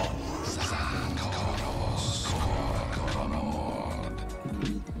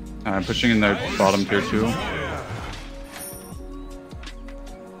 I'm pushing in their bottom tier 2.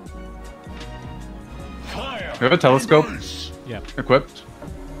 We have a telescope Yeah, equipped.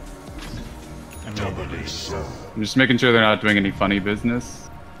 I'm ready. I'm just making sure they're not doing any funny business.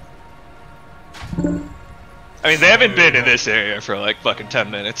 I mean, they haven't been in this area for like fucking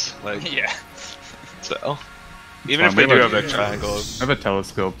 10 minutes. Like, Yeah. so. Even if they do have their triangle. I have a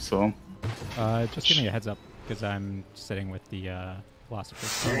telescope, so... Just give me a heads up, because I'm sitting with the Philosopher.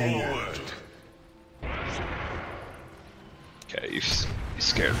 Okay, you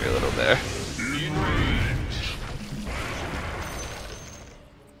scared me a little there.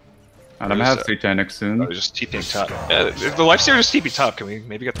 I'm gonna have Satanic soon. Oh, just TPing top. Yeah, if the Lifestealer just TP top, can we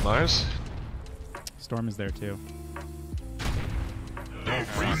maybe get the Mars? Storm is there too. Yeah,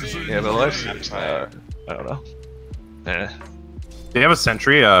 the Lifestealer's I don't know. Eh. They have a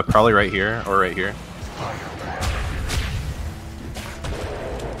sentry, probably right here or right here.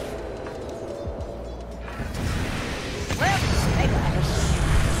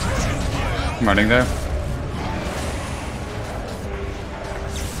 I'm running there.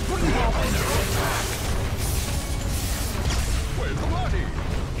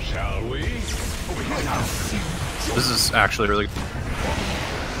 Shall we? This is actually really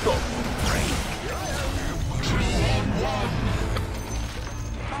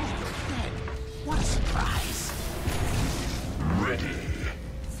What a surprise. Ready.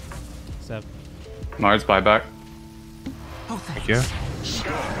 Seb. Mars buyback. Oh, thank you.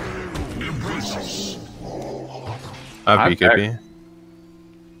 Embrace us. I have I'm BKB.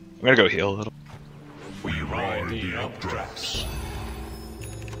 I'm gonna go heal a little. We ride the updrafts.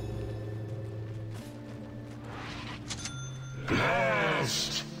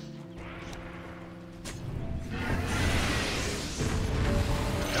 Blast.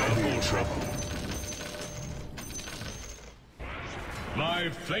 Double trouble. My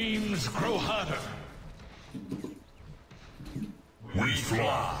flames grow hotter. We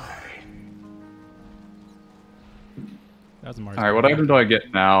fly. That was a Mars. Alright, what item do I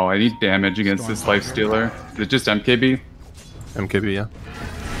get now? I need damage against this Lifestealer. Is it just MKB? MKB, yeah.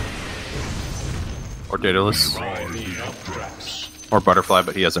 Or Daedalus. Ride the updrafts. Or butterfly,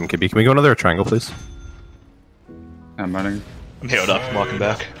 but he has MKB. Can we go another triangle, please? I'm running. I'm healed up. I'm walking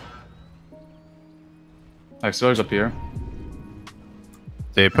back. I have Steelers up here.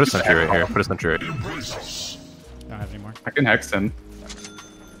 They put a sentry right here. Put a sentry right. Don't have any more. I can hex him.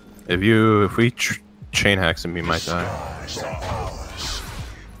 If we chain hex him, he might die.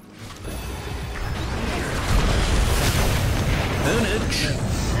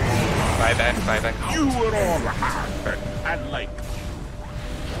 Buy back. You were all hard and like.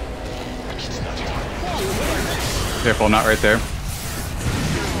 Careful, not right there.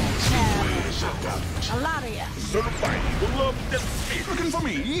 A lot of you. Certified eagle of defeat. Looking for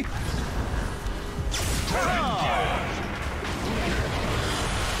me?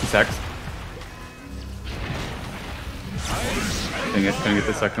 He's hexed. Dang it, couldn't get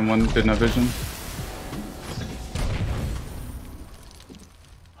the second one. Didn't have vision.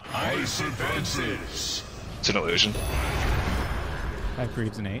 Ice advances. It's an illusion. I have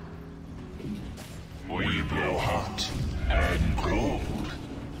Greaves and 8. We blow hot and cold.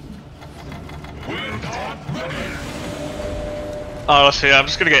 We're not ready. Honestly, I'm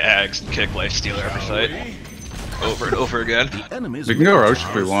just gonna get Ags and kick Lifestealer every fight. Over and over again. Enemies We can go Roche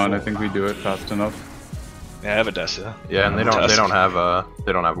if we want. I think we do it fast enough. Yeah, I have a Dessa. Yeah, and they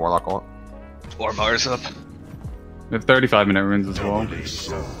don't have Warlock ult. Or Mars up. We have 35-minute runes as well.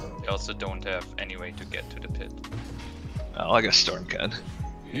 They also don't have any way to get to the pit. Oh, I guess Storm can.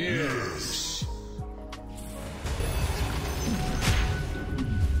 Yes.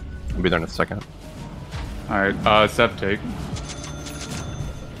 I'll be there in a second. Alright, Sep take.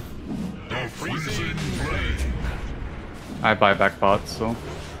 The freezing flame. I buy back bots, so.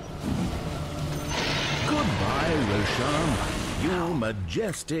 Goodbye, Roshan. You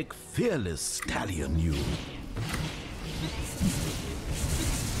majestic, fearless stallion, you.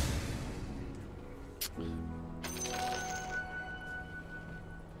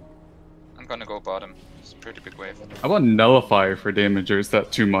 I'm gonna go bottom. It's a pretty big wave. I want Nullifier for damage, or is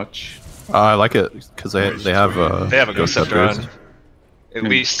that too much? I like it because they have They have a Ghost Scepter on. At I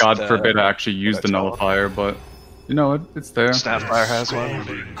mean, least God forbid I actually use the that's all. Nullifier, but you know what? It's there. Snapfire has one.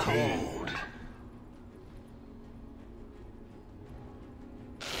 Golden cold.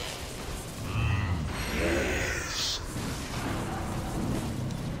 Yes.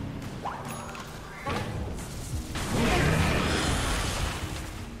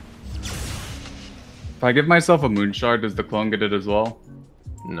 If I give myself a Moon Shard, does the clone get it as well?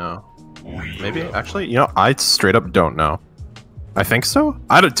 no. Maybe actually, you know, I straight up don't know. I think so.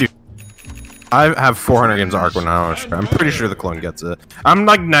 I don't do. I have 400 games of Arc when I'm pretty sure the clone gets it. I'm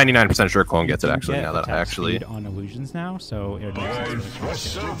like 99% sure clone gets it actually. Get Now that I attack actually. speed on illusions now, so it would make sense for the clone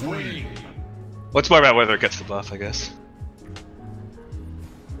to get it. Wing. What's more about whether it gets the buff, I guess.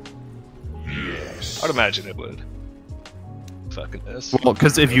 Yes. I'd imagine it would. Fucking is. Well,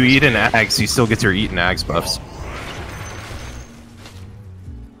 because if you eat an Ags, you still get your eat an Ags buffs.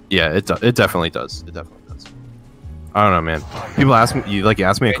 Yeah, it definitely does. It definitely does. I don't know, man. People ask me, you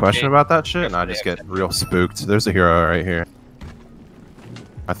ask me a question about that shit, and I just get real spooked. There's a hero right here.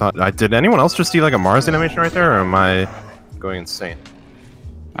 Did anyone else just see like a Mars animation right there, or am I going insane?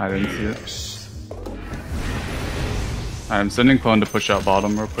 I didn't see it. I'm sending clone to push out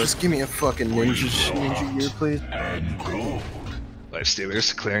bottom real quick. Just give me a fucking ninja gear, please. And cold.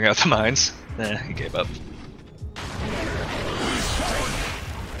 Lifestealers clearing out the mines. Nah, he gave up.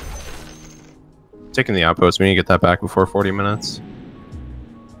 Taking the outpost, we need to get that back before 40 minutes.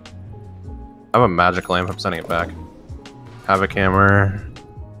 I have a magic lamp, I'm sending it back. Havoc hammer.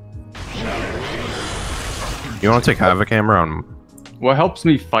 You want to take Havoc hammer on... What helps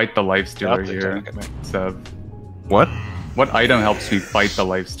me fight the Life Yeah, Stealer I'll take here, Havoc hammer. Seb? What? What item helps me fight the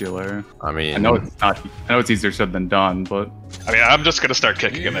Life Stealer? I mean... I know it's easier said than done, but I mean, I'm just gonna start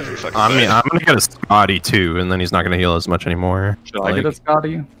kicking him every fucking I'm fight. gonna get a Scotty too, and then he's not gonna heal as much anymore. should I get a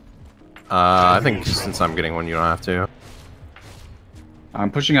Scotty? I think since I'm getting one, you don't have to.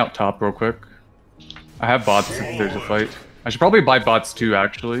 I'm pushing out top real quick. I have bots if there's a fight. I should probably buy bots too,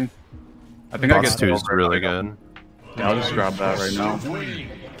 actually. I think Bots I 2 get is really good. Yeah, I'll just grab that right now.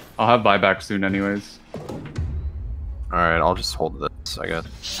 I'll have buyback soon, anyways. Alright, I'll just hold this, I guess.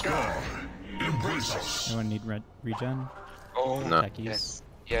 Sky. Embrace us. Anyone need regen? Oh, No. Techies?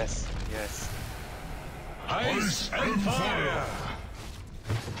 yes. Ice and fire.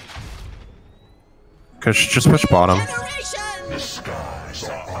 Just push bottom. The skies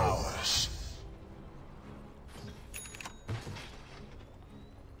are ours.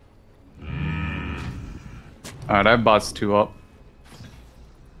 Alright, I have bots 2 up.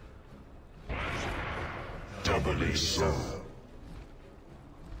 Doubly so.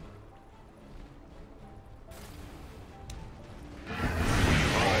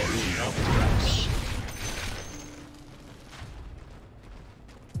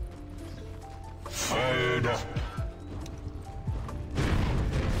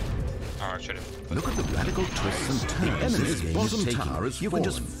 Oh, I should have. Look at the radical twists and turns this game is taking. You can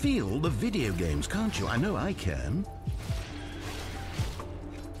just feel the video games, can't you? I know I can.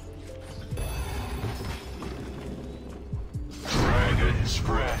 Dragon's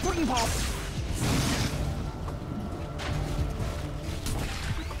breath. Wooden pop.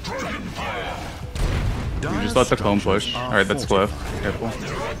 Dragon fire. You just let the clone push. Alright, that's Cliff. Careful.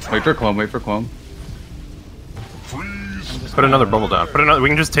 Wait for clone, wait for clone. Put another bubble down. Put another. We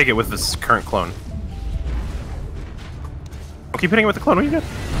can just take it with this current clone. Keep hitting it with the clone. What are you doing?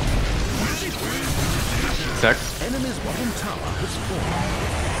 Sex. Enemy's bottom tower has fallen.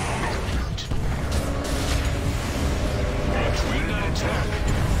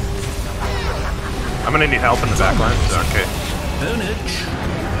 I'm gonna need help in the back line. Okay.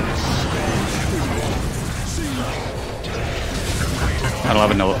 I don't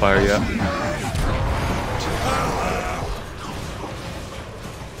have a nullifier yet.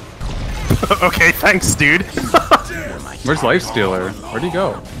 Okay, thanks, dude. Where's Lifestealer? Where'd he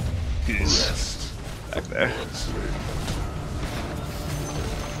go? He's back there.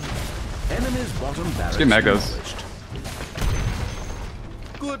 Enemy's bottom barracks. Let's get Megas. demolished.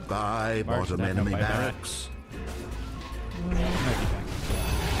 Goodbye, March bottom that enemy up by that. barracks. Might be back.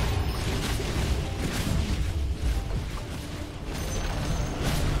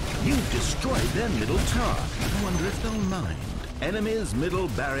 You've destroyed their middle tower. I wonder if they'll mind. Enemy's middle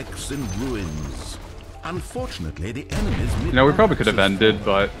barracks in ruins. Unfortunately, the enemy's middle You know, we probably could have barracks ended,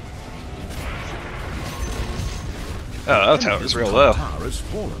 but Oh, that tower's real low. Tower has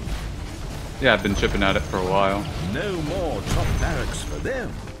fallen. yeah, I've been chipping at it for a while. No more top barracks for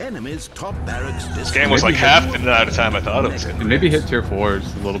them. Enemy's top barracks. This game was like half the amount of time I thought it was And gonna maybe hit tier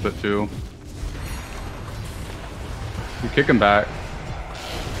 4s a little bit too. You kick him back.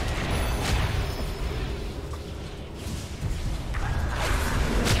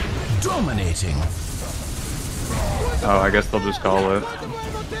 Dominating. Oh, I guess they'll just call it.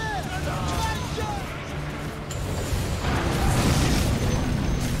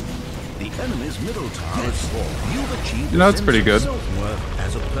 The enemy's middle tower is fallen. You've achieved You know, it's pretty good. self-worth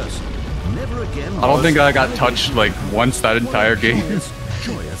as a person. Never again. I don't think I got touched like once that entire game.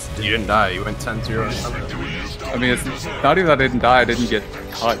 Joyous day. You didn't die. You went 10-0. I mean, it's not even that I didn't die, I didn't get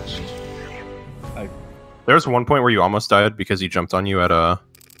touched. There was one point where you almost died because he jumped on you at a.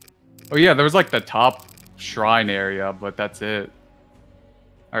 Oh yeah, there was like the top shrine area, but that's it.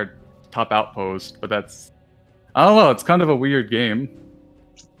 Or top outpost, but that's... I don't know, it's kind of a weird game.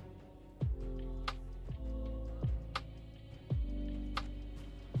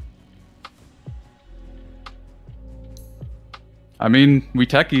 I mean, we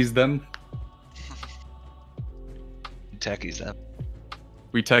techies them. Techies them.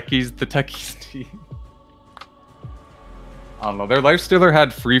 We techies the techies team. I don't know, their Lifestealer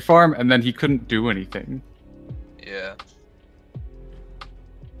had free farm and then he couldn't do anything. Yeah.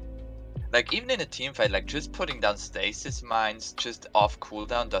 Like, even in a team fight, like, just putting down stasis mines just off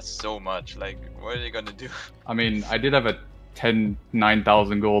cooldown does so much. Like, what are they gonna do? I mean, I did have a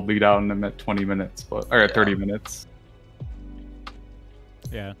 9,000 gold lead out and I'm at 20 minutes, but or at 30 minutes.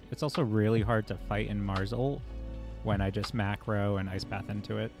 Yeah, it's also really hard to fight in Mars ult when I just macro and ice path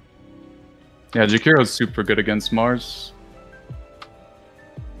into it. Yeah, Jakiro's super good against Mars.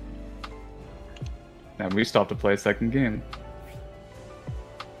 And we still have to play a second game.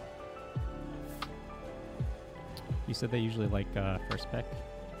 You said they usually like first pick.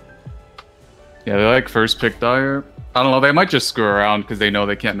 Yeah, they like first pick Dire. I don't know, they might just screw around because they know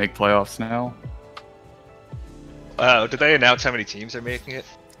they can't make playoffs now. Did they announce how many teams are making it?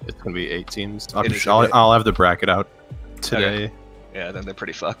 It's gonna be 8 teams. It is I'll have the bracket out today. Okay. Yeah, then they're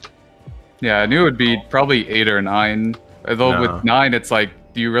pretty fucked. Yeah, I knew it would be probably 8 or 9. Although No. with 9, it's like,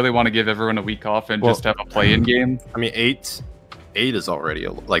 do you really want to give everyone a week off and just have a play-in game? I mean, 8 is already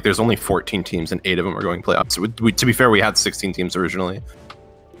like there's only 14 teams and 8 of them are going playoffs. To be fair, we had 16 teams originally.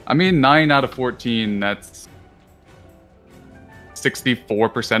 I mean, 9 out of 14, that's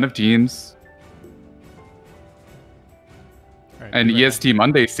 64% of teams. Alright, And right EST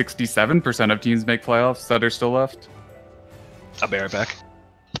Monday, 67% of teams make playoffs that are still left. I'll be right back.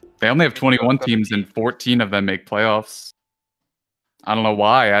 They only have 21 teams and 14 of them make playoffs. I don't know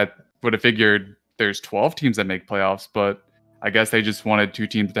why. I would have figured there's 12 teams that make playoffs, but I guess they just wanted 2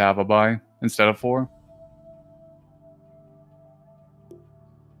 teams to have a bye instead of 4.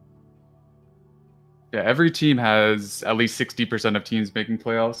 Yeah, every team has at least 60% of teams making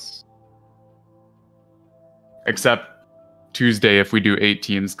playoffs. Except Tuesday if we do 8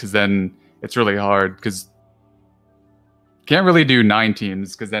 teams, because then it's really hard, because can't really do 9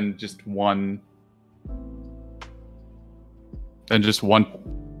 teams, because then just one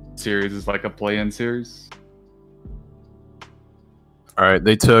series is like a play-in series. All right,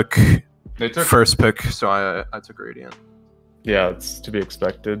 they took They took first pick, so I took Radiant. Yeah, it's to be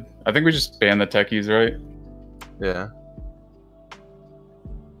expected. I think we just ban the techies, right? Yeah.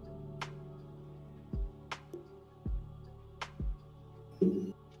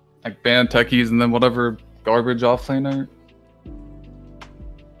 Like ban techies and then whatever garbage offlaner.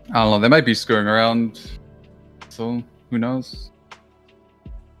 I don't know. They might be screwing around. So who knows?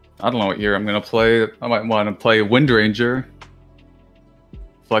 I don't know what hero I'm gonna play. I might want to play Wind Ranger.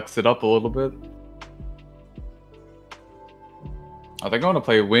 Flex it up a little bit. I think I want to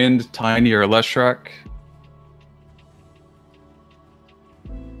play Wind, Tiny, or Leshrac.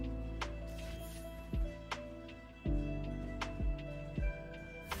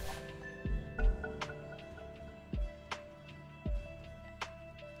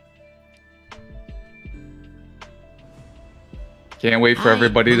 Can't wait for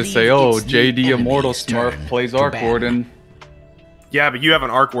everybody to say, "Oh, JD Immortal Smurf plays Arc Warden." Yeah, but you have an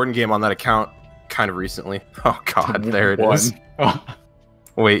Arc Warden game on that account kind of recently. Oh god, there it is.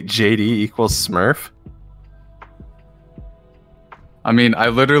 Wait, JD equals Smurf? I mean, I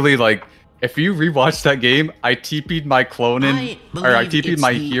literally, like, if you rewatch that game, I TP'd my clone in, or I TP'd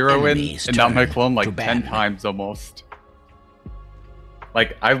my hero in, and now my clone like 10 times almost.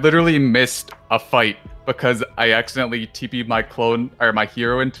 Like, I literally missed a fight because I accidentally TP'd my clone, or my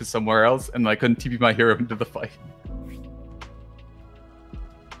hero into somewhere else, and I couldn't TP my hero into the fight.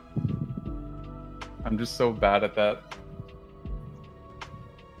 I'm just so bad at that.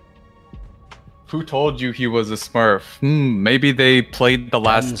 Who told you he was a Smurf? Maybe they played the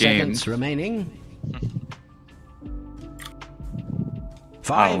last 10 game. seconds remaining.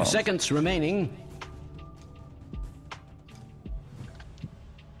 5 seconds remaining.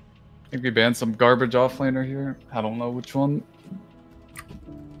 I think we banned some garbage offlaner here. I don't know which one.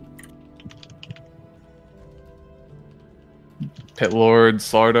 Pit Lord,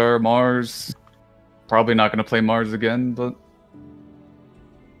 Slardar, Mars. Probably not going to play Mars again, but...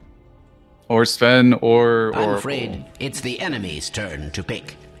 Or Sven, or... I'm afraid it's the enemy's turn to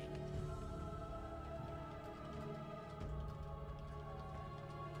pick.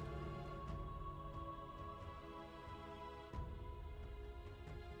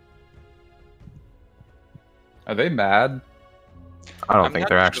 Are they mad? I don't think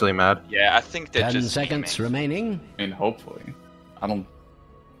they're actually mad. Yeah, I think they're 10 just seconds remaining. I mean, hopefully. I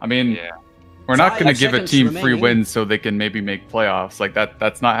mean, Yeah. we're not 5 going to give a seconds team free remaining. wins so they can maybe make playoffs. Like,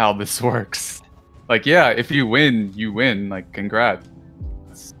 that's not how this works. Like, yeah, if you win, you win. Like, congrats.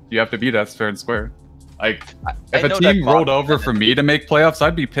 You have to beat us fair and square. Like, if a team rolled over for me to make playoffs,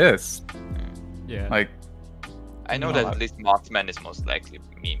 I'd be pissed. Yeah. Like, I know that at least Marksman is most likely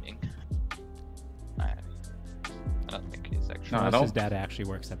memeing. I don't think he's actually. No, I Unless don't. his dad actually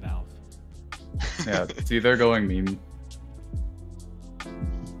works at Valve. yeah, see, they're going meme.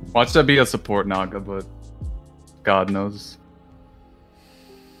 Watch that be a support Naga, but God knows.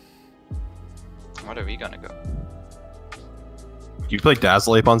 What are we gonna go? Do you play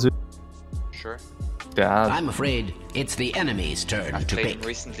Dazzle Ape on Zoo? Sure. Dad. I'm afraid it's the enemy's turn I've to played pick. him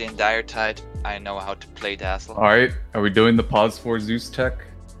recently in Dire Tide. I know how to play Dazzle. Alright, are we doing the pause for Zeus tech?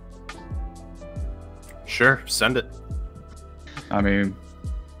 Sure, send it. I mean,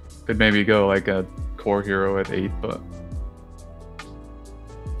 could maybe go like a core hero at 8, but...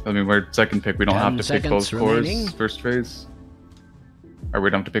 I mean, we're second pick. We don't 10 have to pick both seconds remaining. cores first phase. Or we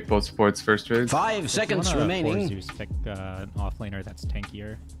don't have to pick both supports first phase. 5 seconds If you wanna remaining. force Zeus, pick an offlaner that's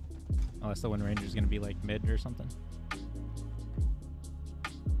tankier. Unless the Wind Ranger's gonna be like mid or something.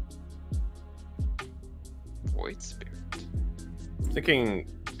 Void Spirit. Thinking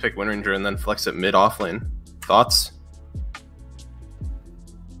pick Wind Ranger and then flex it mid off lane. Thoughts?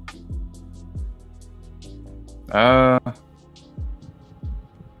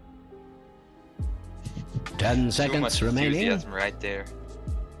 Ten Too seconds much remaining. enthusiasm right there.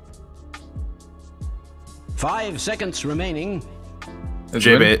 5 seconds remaining.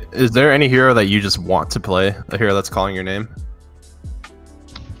 JB, is there any hero that you just want to play? A hero that's calling your name?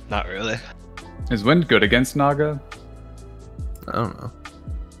 Not really. Is Wind good against Naga? I don't know.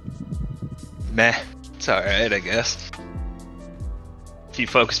 Meh. It's alright, I guess. If you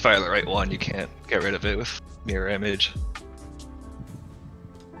focus fire the right one, you can't get rid of it with mirror image.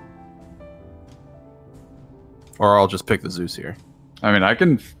 Or I'll just pick the Zeus here. I mean, I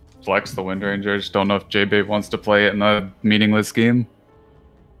can flex the Wind Ranger. I just don't know if JB wants to play it in a meaningless game.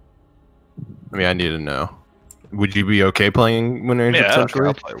 I mean, I need to know. Would you be okay playing Wind Ranger Yeah, potentially?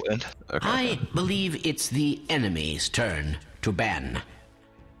 I'll play Wind. Okay. I believe it's the enemy's turn to ban.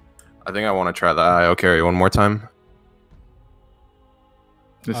 I think I want to try the IO carry one more time.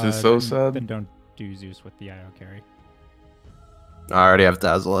 This is so sad. Then don't do Zeus with the IO carry. I already have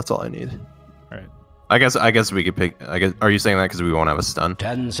Dazzle. That's all I need. Alright. I guess we could pick. Are you saying that because we won't have a stun?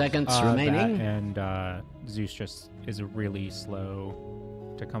 10 seconds remaining. And Zeus just is really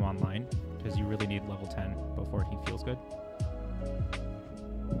slow to come online because you really need level 10 before he feels good.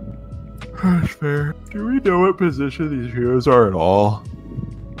 That's fair. Do we know what position these heroes are at all?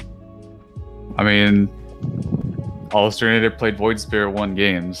 I mean, Alternator played Void Spirit 1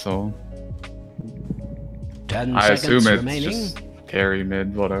 game, so 10 I seconds assume it's remaining. just carry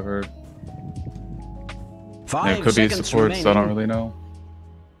mid, whatever. 5 It could be seconds support, so I don't remaining. really know.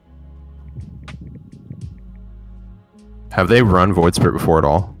 Have they run Void Spirit before at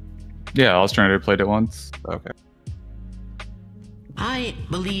all? Yeah, Alternator played it once. Okay. I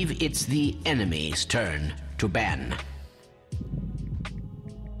believe it's the enemy's turn to ban.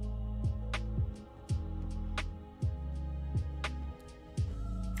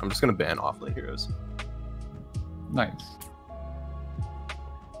 I'm just gonna ban offlane heroes. Nice.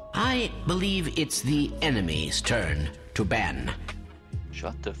 I believe it's the enemy's turn to ban.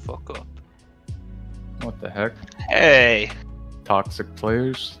 Shut the fuck up. What the heck? Hey! Toxic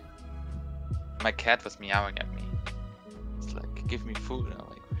players. My cat was meowing at me. It's like, give me food. And I'm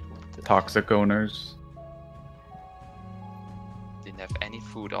like, what the Toxic owners. Didn't have any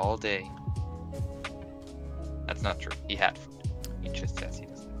food all day. That's not true. He had food. He just says he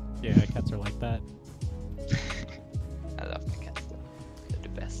doesn't. Yeah, cats are like that. I love my cats though. They're the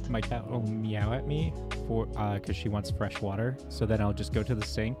best. My cat will meow at me for because she wants fresh water. So then I'll just go to the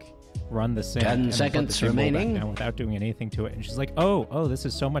sink, run the sink, 10 and then put the seconds sink bowl back remaining. down without doing anything to it. And she's like, "Oh, this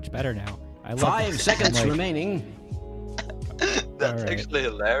is so much better now. I love 5 this." seconds I'm like, remaining. That's Alright. actually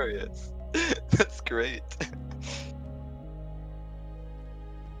hilarious. That's great.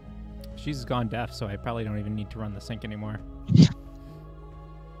 She's gone deaf, so I probably don't even need to run the sink anymore.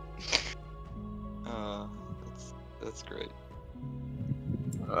 That's great.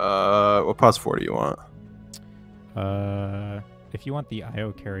 What plus 4 do you want? If you want the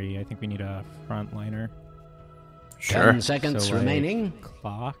IO carry, I think we need a frontliner. 10 seconds So, like, remaining.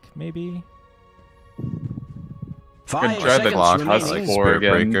 Clock, maybe? 5 try the seconds clock, remaining. hustle. Like Four Spirit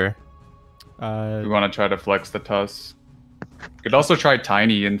again. Breaker. We want to try to flex the Tusk. You could also try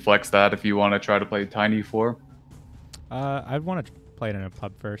Tiny and flex that if you want to try to play Tiny 4. I'd want to play it in a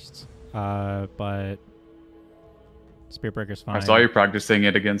pub first. But Spirit Breaker's fine. I saw you practicing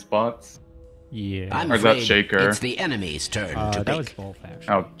it against bots. Yeah. I'm Or is that afraid Shaker? It's the enemy's turn to that was pick. both,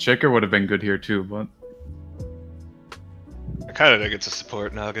 actually. Oh, Shaker would have been good here too, but I kind of think it's a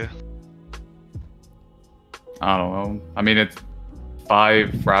support Naga. I don't know. I mean, it's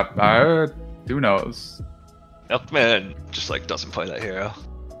 5 rap. Who knows? Milkman just like doesn't play that hero.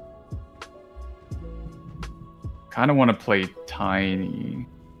 Kind of want to play Tiny.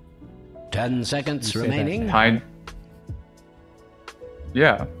 10 seconds You say that remaining. now. Tiny.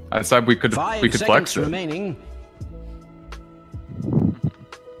 Yeah, I said we could 5 flex seconds it. remaining.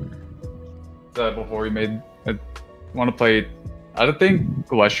 Said before we made. I want to play. I don't think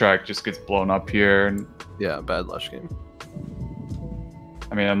Leshrac just gets blown up here, and Yeah, bad Lush game.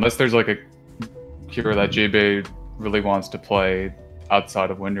 I mean, unless there's like a hero that JB really wants to play outside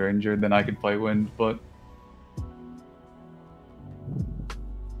of Wind Ranger, then I could play Wind, but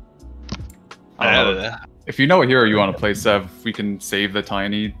I don't know. If you know what hero you want to play, Sev, we can save the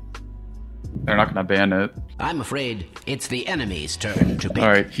Tiny. They're not gonna ban it. I'm afraid it's the enemy's turn to pick.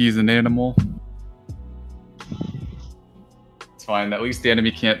 Alright, he's an animal. It's fine, at least the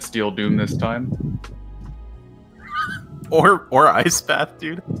enemy can't steal Doom this time. Or Ice Path,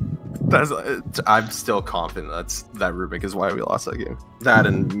 dude. I'm still confident that Rubik is why we lost that game. That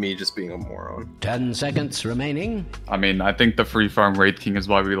and me just being a moron. 10 seconds remaining. I mean, I think the free farm Wraith King is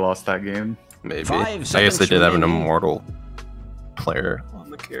why we lost that game. Maybe. 5 I guess seconds they did have an remaining. immortal player on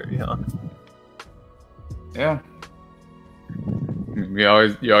the carry, huh? Yeah. You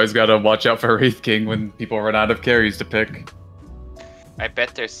always gotta watch out for Wraith King when people run out of carries to pick. I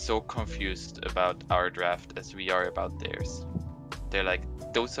bet they're so confused about our draft as we are about theirs. They're like,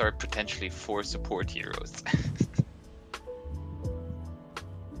 those are potentially 4 support heroes.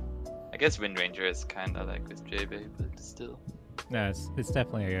 I guess Wind Ranger is kind of like with JB, but still. No, it's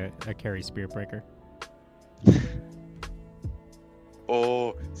definitely a carry Spirit Breaker.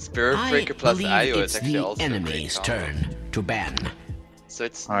 Oh, Spirit I Breaker plus believe IO it's is actually the also a great enemy's combo. turn to ban. So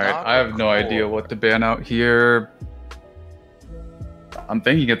it's Alright, not I have no a idea core. what to ban out here. I'm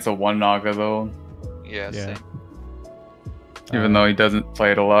thinking it's a 1 Naga though, Yeah, Yeah. same. even though he doesn't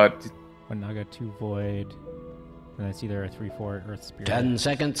play it a lot. 1 Naga, 2 Void, and it's either a 3/4 Earth Spirit. 10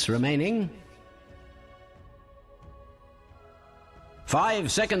 seconds remaining.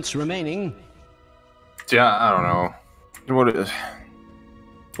 5 seconds remaining. Yeah, I don't know. What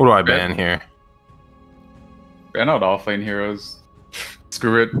do I ban here? Ban out offlane heroes.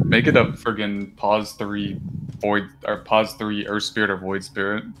 Screw it. Make it a friggin' pause 3 void or pause 3 Earth Spirit or Void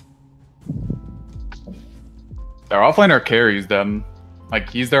Spirit. Their offlaner carries them. Like,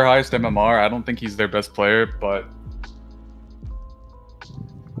 he's their highest MMR. I don't think he's their best player, but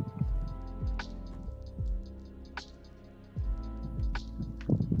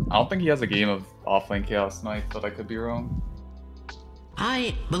I don't think he has a game of offlane Chaos Knight, but I could be wrong.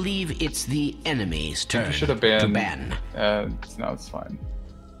 I believe it's the enemy's turn You should have to banned. ban. No, it's fine.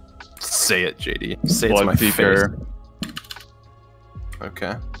 Say it, JD. Say it to my face. Bloodseeker.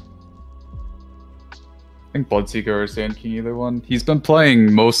 Okay. I think Bloodseeker or Sand King, either one. He's been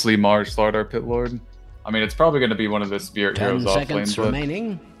playing mostly Mars, Slardar, Pitlord. I mean, it's probably going to be one of the Spirit 10 heroes seconds offlane, but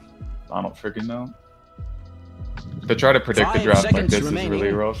remaining. I don't freaking know. To try to predict the 5 draft like seconds this remaining. is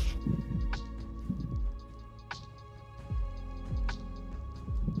really rough.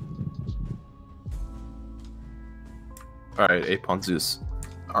 Alright, Apon Zeus.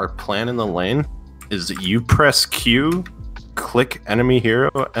 Our plan in the lane is you press Q, click enemy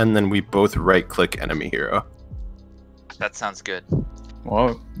hero, and then we both right-click enemy hero. That sounds good.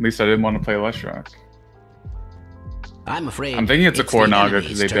 Well, at least I didn't want to play Leshrac. I'm afraid. I'm thinking it's a core the Naga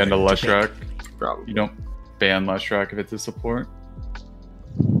because they enemy's banned a turn to pick. Leshrac. Probably. You don't ban Leshrac if it's a support.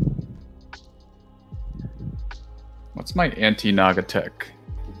 What's my anti-Naga tech?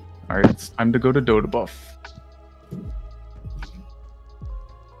 Alright, it's time to go to Dota buff.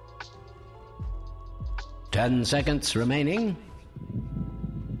 Ten seconds remaining.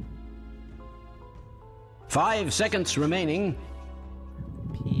 5 seconds remaining.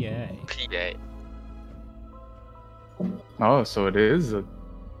 PA. PA. Oh, so it is a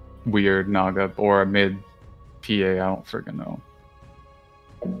weird Naga or a mid PA, I don't freaking know.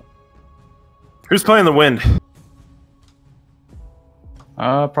 Who's playing the wind?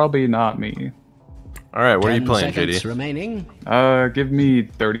 Probably not me. Alright, what are you 10 playing, seconds JD? remaining. Give me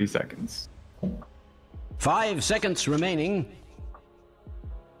 30 seconds. 5 seconds remaining.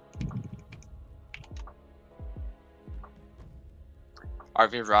 Are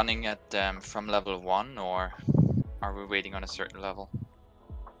we running at from level 1 or are we waiting on a certain level?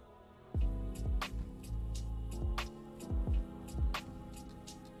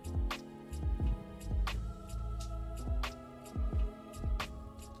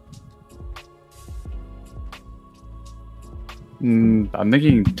 I'm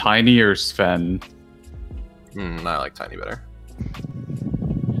thinking Tiny or Sven. I like Tiny better.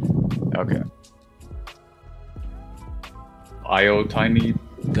 Okay. IO Tiny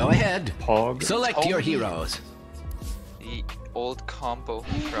Go ahead. Pog. Select your heroes. The old combo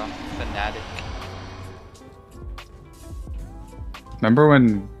from Fnatic. Remember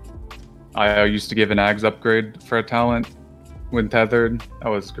when IO used to give an Ags upgrade for a talent when tethered? That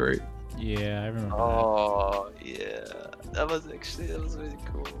was great. Yeah, I remember Oh yeah, that was really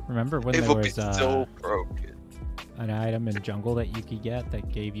cool. that. Remember when It there would be was so broken. an item in jungle that you could get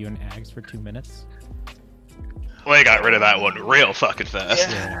that gave you an Ags for 2 minutes? Well, they got rid of that one real fucking fast.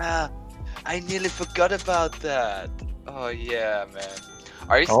 Yeah, I nearly forgot about that. Oh yeah, man.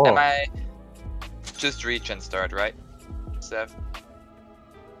 Are you? Oh. Am I? Just reach and start, right? Seth?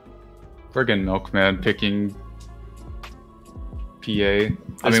 Friggin' Milkman picking PA.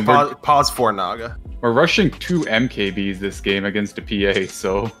 I mean, pause for Naga. we're rushing 2 MKBs this game against a PA,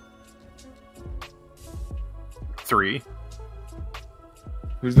 so 3.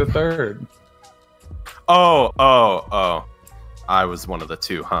 who's the third? Oh. I was one of the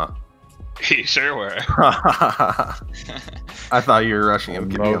 2, huh? You sure were. I thought you were rushing him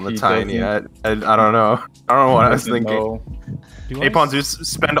No, on the he Tiny. I don't know. I don't know what I was thinking. No. Do I Apon s- Zeus,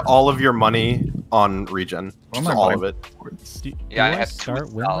 spend all of your money on regen. What am Just I all buying? of it. Do, Yeah, I do I have two start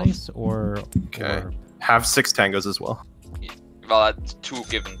spells. Windlace or Okay. Have 6 tangos as well. Well, that's 2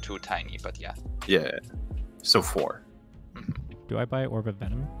 given 2 tiny, but yeah. Yeah. So 4. do I buy Orb of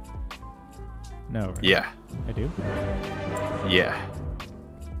Venom? No. Right? Yeah. I do. Yeah.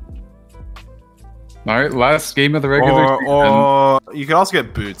 Alright, last game of the regular season. Or you could also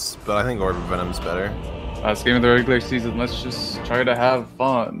get boots, but I think Orb of Venom's better. Last game of the regular season. Let's just try to have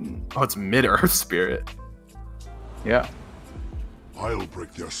fun. Oh, it's mid Earth Spirit. Yeah. I'll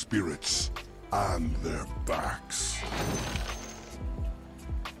break their spirits and their backs.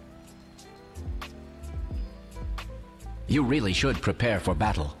 You really should prepare for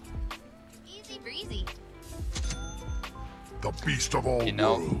battle. Easy breezy. The beast of all You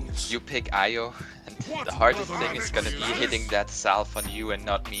know, worlds. you pick Io, and the hardest thing is gonna be hitting that salve on you and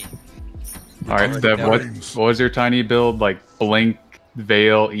not me. Alright, Dev, what was your Tiny build? Like Blink,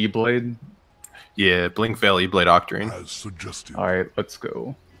 Veil E-Blade. Yeah, Blink Veil E-Blade Octarine. As suggested. Alright, let's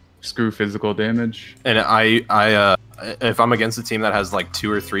go. Screw physical damage. And if I'm against a team that has like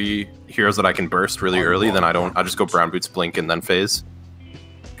 2 or 3 heroes that I can burst really early, then I just go Brown Boots Blink and then phase.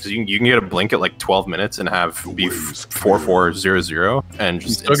 Because you can get a blink at like 12 minutes and have be 4-4-0-0 and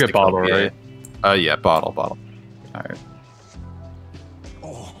just you still get bottle, right? Yeah, bottle. Alright.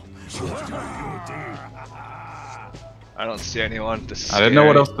 I don't see anyone. I didn't know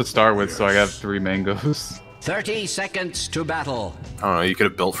what else to start with, so I got 3 mangoes. 30 seconds to battle. I don't know, you could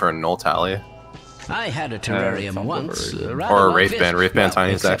have built for a null tally. I had a terrarium once. Or a Wraith Band. Wraith Band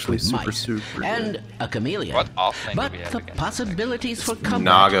Tiny is actually super and good. a chameleon. What offlane But do we have the against possibilities for combat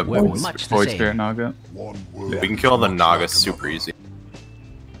Naga were Void much the Void same. Spirit Naga. We can kill the Naga super easy.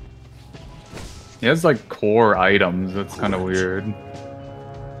 He has like core items, that's kind of weird.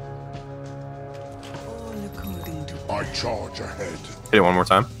 I charge ahead. Hit it one more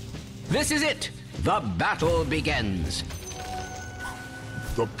time. This is it. The battle begins.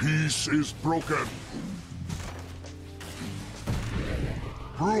 The peace is broken.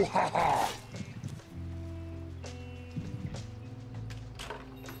 Brouhaha!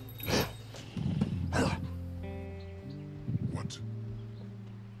 What?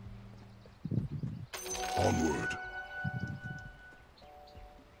 Onward.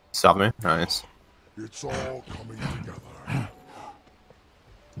 Stop me. Nice. It's all coming together.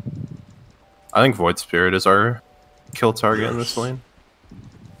 I think Void Spirit is our kill target in this lane.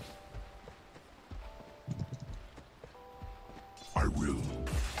 I will.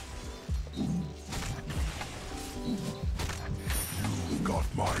 You've got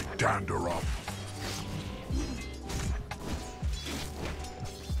my dander up.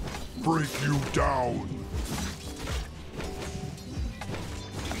 Break you down.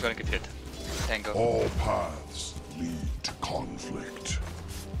 I'm gonna get hit. Tango. All paths lead to conflict.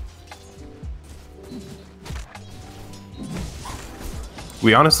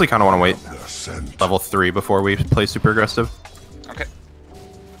 We honestly kind of want to wait The scent. level 3 before we play super aggressive. Okay.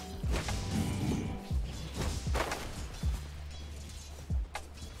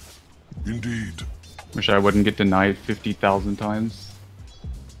 Indeed, Wish I wouldn't get denied 50,000 times.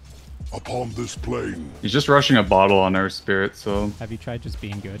 upon this plane, He's just rushing a bottle on our spirit, so Have you tried just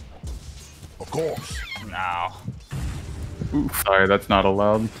being good? of course. No. sorry, that's not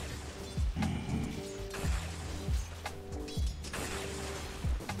allowed.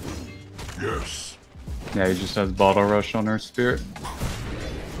 Yes. Yeah, he just has bottle rush on our spirit.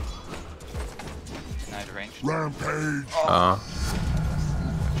 Night range. Rampage.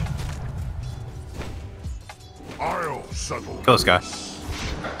 I'll settle. Kill this guy.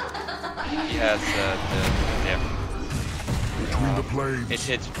 He has the yeah. Between the planes. It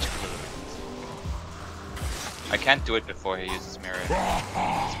hits. I can't do it before he uses mirror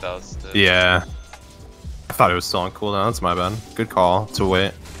spells. Yeah. I thought it was still on cooldown. That's my bad. Good call to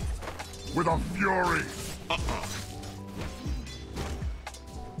wait. With a fury.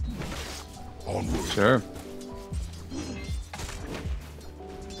 Onward. Sure.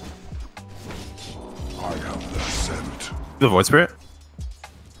 I have the scent. The Void Spirit?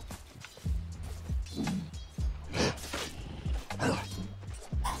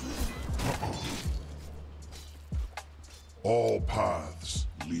 All paths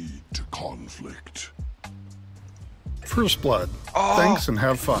lead to conflict. First blood. Oh. Thanks and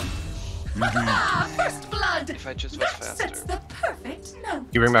have fun. First blood! If I just was That's faster. the perfect note.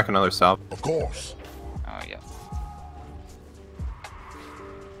 You bring back another salve. Of course. Oh yeah.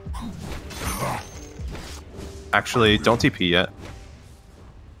 Actually, don't TP yet.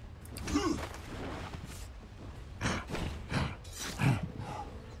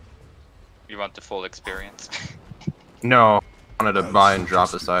 You want the full experience? No. I wanted to buy and drop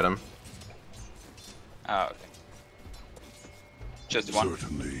this item. Oh, okay. Just one.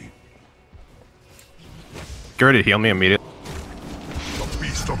 Certainly. Get ready to heal me immediately. The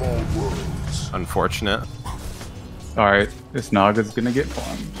beast of all worlds. Unfortunate. Alright, this Naga's gonna get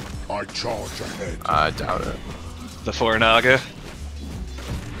farmed. I charge ahead. I doubt it. The 4 Naga.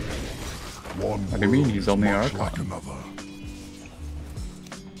 One What do you mean? world He's is only much Archon. like another.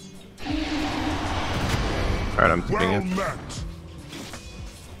 Alright, I'm keeping Well it. met.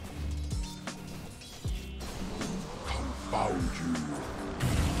 Confound you.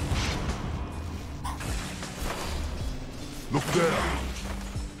 Look there.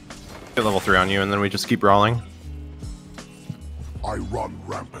 Get level 3 on you, and then we just keep brawling. I run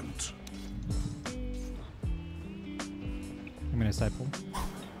rampant. I'm gonna disciple.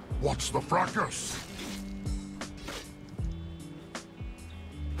 What's the fracas?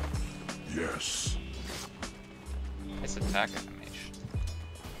 Yes. His attack animation.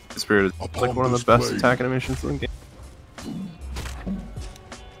 Spirit is like one of the best attack animations in the game.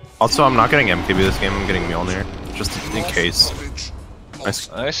 Also, I'm not getting MKB this game, I'm getting Mjolnir, just in case.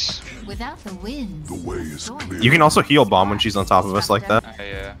 Nice. Without the winds, The way is clear. You can also heal Bomb when she's on top of us like that.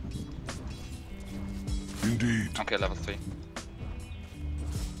 Yeah. Indeed. Okay, level 3.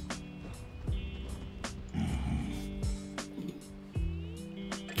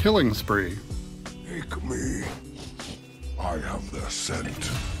 Killing spree. Take me. I have the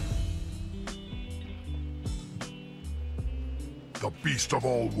scent. The beast of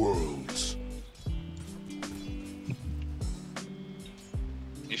all worlds.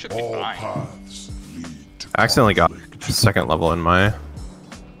 You should be All fine. paths lead to I accidentally got conflict. second level in my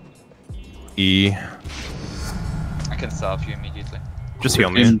E. I can salve you immediately. Just heal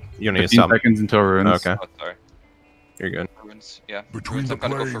me. 15 You don't need to 15 stop. seconds until runes. Okay, Oh, sorry. you're good. Runes, yeah. Between Runes, the I'm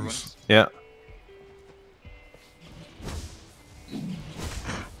gonna go for planes. runes. Yeah.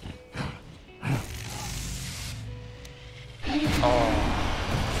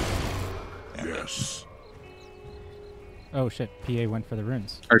 Yes. Oh shit, PA went for the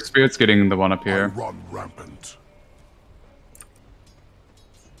runes. Our spirit's getting the one up I here. run rampant.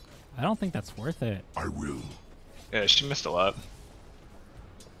 I don't think that's worth it. I will. Yeah, she missed a lot.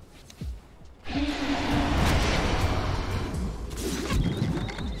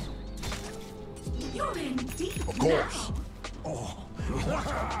 You're in deep. Of course.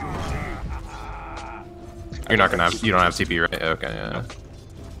 You're not gonna have. You don't have TP, right? Okay. Yeah.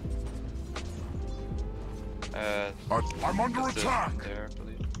 I'm under just attack. there, I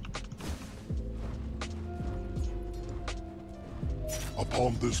believe.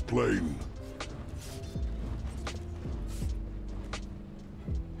 Upon this plane.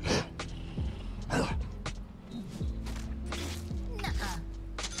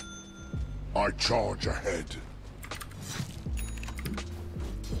 I charge ahead.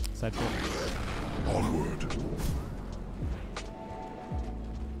 Side foot. Onward.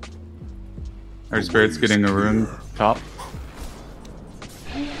 Our spirit's getting a rune top.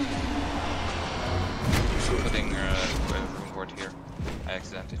 Putting rune ward here. I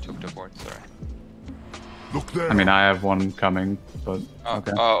accidentally took the board, sorry. Look there. I mean, I have one coming, but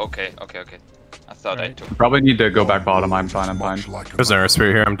Oh, okay. okay. I thought I Right. took. We probably need to go back bottom. I'm fine. I'm fine. There's an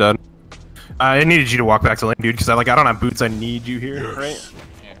Spirit here. I'm dead. I needed you to walk back to lane, dude, because I don't have boots. I need you here, Yes. right?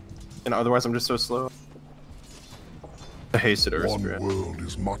 Yeah. And otherwise, I'm just so slow. The hasted Earth One Spirit. world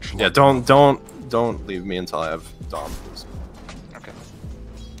is much like Yeah, don't leave me until I have Dom. Please. Okay.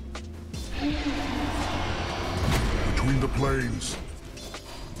 between the plains.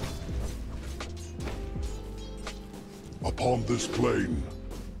 Upon this plane,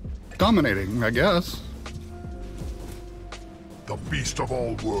 Dominating, I guess. the beast of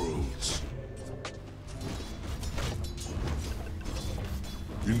all worlds.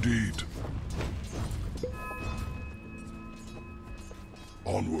 Indeed.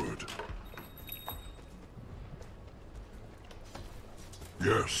 Onward.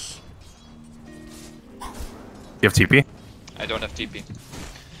 Yes. You have TP? I don't have TP.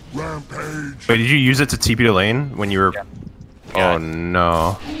 Rampage. Wait, did you use it to TP to lane when you were? Yeah. Oh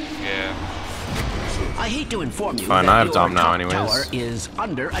no. Yeah. I hate to inform you Fine, that I have your Dom now top anyways. tower is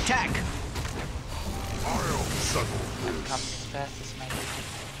under attack. I'll settle Come this. as fast as my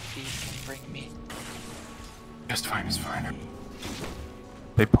feet can bring me. Just fine, it's fine.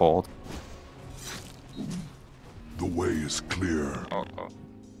 They pulled. The way is clear.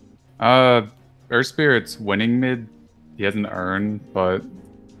 Oh. Earth Spirit's winning mid. He has an urn, but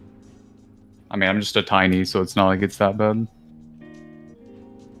I mean, I'm just a tiny, so it's not like it's that bad.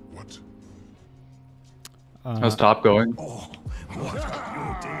 What? How's top going?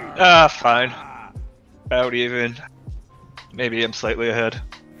 Fine. About even. Maybe I'm slightly ahead.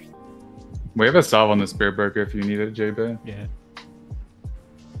 We have a salve on the Spirit Breaker if you need it, JB. Yeah.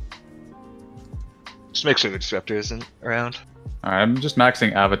 Just make sure the disruptor isn't around. Alright, I'm just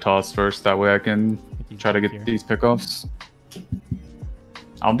maxing Avatos first, that way I can try to get Here. these pickoffs.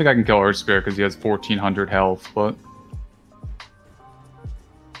 I don't think I can kill Earth Spirit because he has 1400 health, but...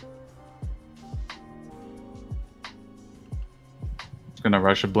 Just gonna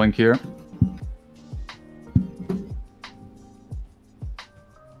rush a blink here.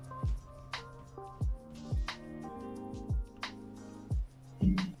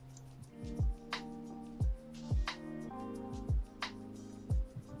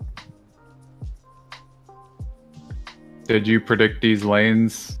 Did you predict these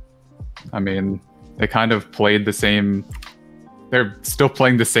lanes? I mean, they kind of played the same... They're still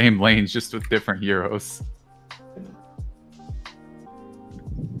playing the same lanes, just with different heroes.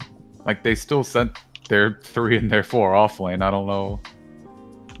 Like, they still sent their 3 and their 4 off lane, I don't know.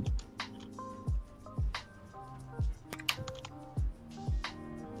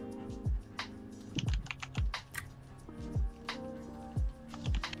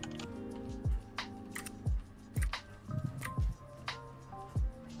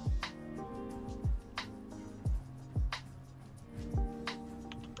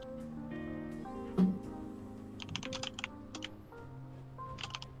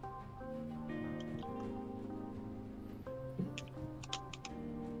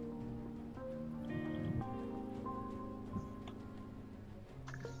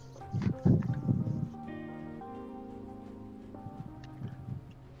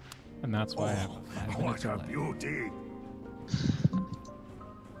 that's why I have 5 minutes What a left. beauty!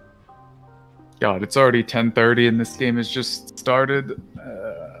 God, it's already 10:30 and this game has just started.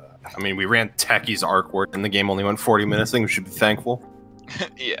 I mean, we ran Techie's arc ward and the game only went 40 minutes. I think we should be thankful.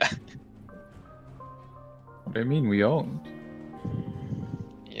 Yeah. What do you mean we owned?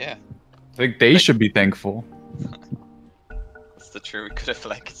 Yeah. I think they should be thankful. That's the truth. We could have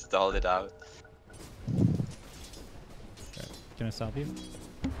like stalled it out. Can I stop you?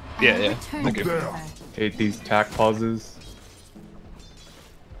 Yeah. Look there. Hate these tack pauses.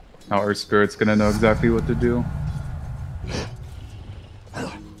 Now our spirit's gonna know exactly what to do.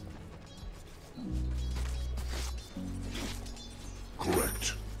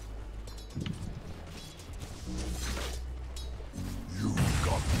 Correct. You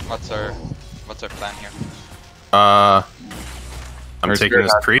got What's our plan here? I'm Our taking spirit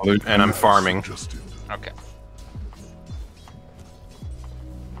this has creep illusion. and I'm farming. just it. Okay.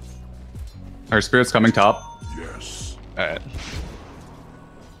 Our spirit's coming top. Yes. Alright.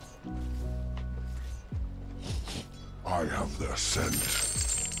 I have their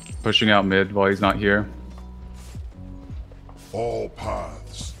scent. Pushing out mid while he's not here. All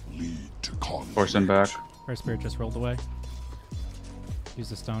paths lead to conflict. Force him back. Our spirit just rolled away. Use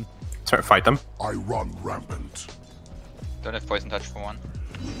the stone. Sorry, fight them. I run rampant. Don't have poison touch for one.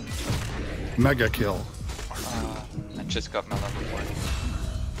 Mega kill. I just got my level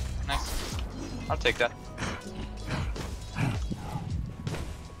 1. Nice. I'll take that.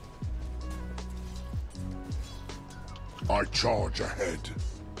 I charge ahead.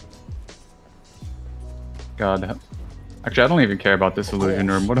 God. Actually, I don't even care about this illusion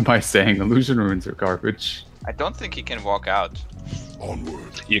room. What am I saying? Illusion runes are garbage. I don't think he can walk out.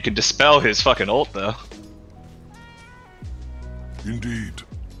 Onward. You can dispel his fucking ult though. Indeed.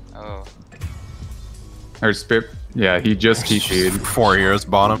 Oh. Our spirit. Yeah, he just TP'd. 4 years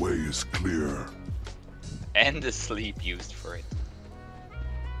bottom. Way is clear. And the sleep used for it.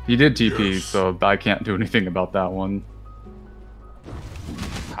 He did TP, Yes. so I can't do anything about that one.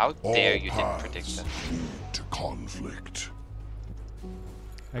 How All dare you didn't paths predict that? lead to conflict.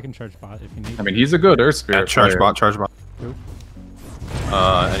 I can charge bot if you need. I mean, he's a good Earth Yeah, Spirit charge player. bot, charge bot. Who?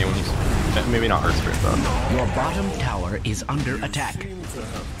 Anyone who's... Maybe not Earth Spirit, though. Your bottom tower is under attack.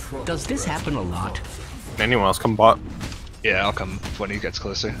 Does this happen a lot? Anyone else come bot? Yeah, I'll come when he gets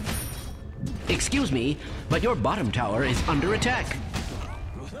closer. Excuse me, but your bottom tower is under attack.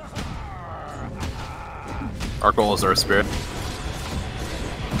 Our goal is Earth Spirit.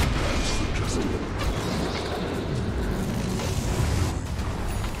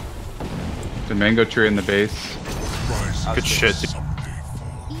 The mango tree in the base. Good shit. dude.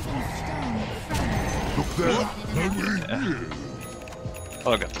 Look there.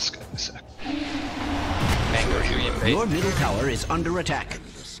 Oh, I got this guy in a sec. Mango tree in base. Your middle tower is under attack.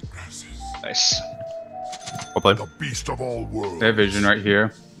 Nice. Well played. The beast of all worlds. They have vision right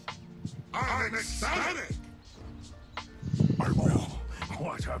here. I'm ecstatic. I will.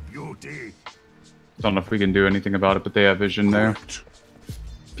 What a beauty. Don't know if we can do anything about it, but they have vision there. Correct.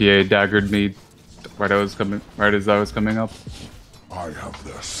 PA daggered me right as I was coming up. I have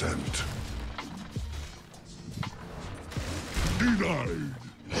their scent. Denied.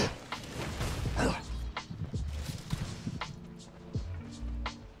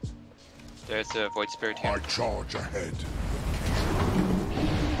 There's a void spirit here. I charge ahead.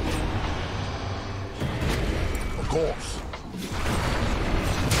 Of course.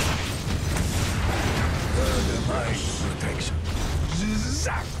 Protection.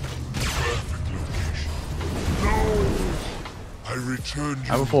 Zap. Perfect location. No. I return you.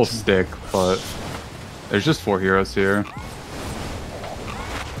 I have a full stick, but there's just 4 heroes here.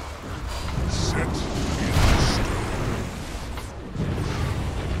 Set in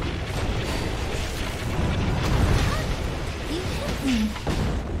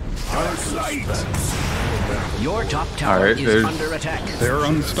Your top tower Alright, is there's- under attack. They're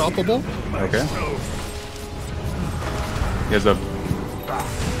unstoppable. Okay. He has a...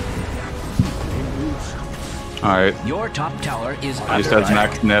 Alright, Your top tower is he under just has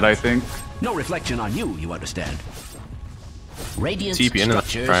attack. max net, I think. No reflection on you, you understand. Radiant TP into that,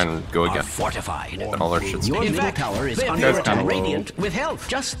 structures try and go are again. fortified. All our shit's Your in middle fact, tower is they under That's attack. kinda low. Radiant with health.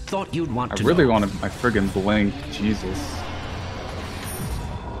 Just thought you'd want I to really know. wanted my friggin' blink. Jesus.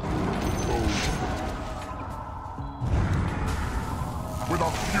 with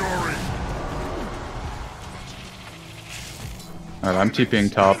a fury. Alright, I'm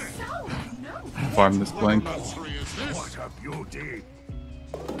TPing top. Farm this blink. What a beauty.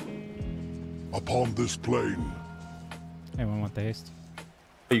 Upon this plane, Anyone want the haste?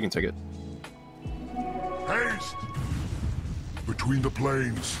 You can take it. haste. Between the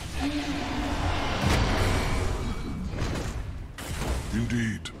plains.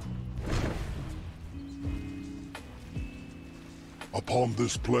 Indeed. Upon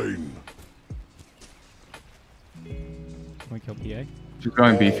this plane. Can we kill PA? Keep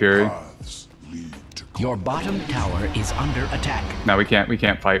going, B Fury. Your bottom tower is under attack. No, we can't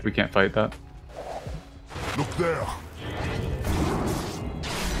fight. We can't fight that. Look there.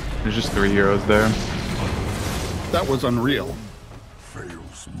 There's just 3 heroes there. That was unreal.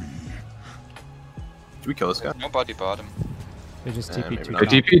 Fails me. Did we kill this guy? Nobody bottom. They just maybe TP2 not.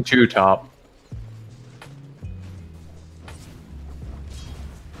 They TP 2 top.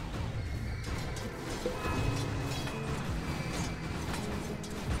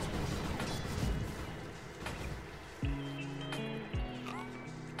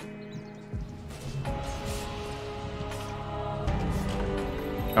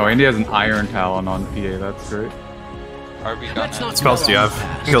 Oh, Andy has an Iron Talon on PA, that's great. Are we Let's gonna? not spells do you have?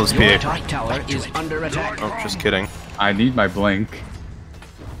 fast. Kill his Your PA. top tower is under attack. Oh, just kidding. I need my blink.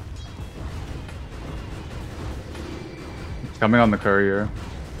 Coming on the courier.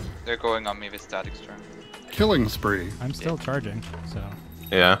 They're going on me with static storm. Killing spree. I'm still charging, so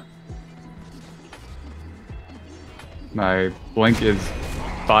Yeah. My blink is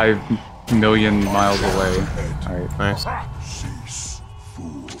 5 million miles away. Alright. Nice. Cease,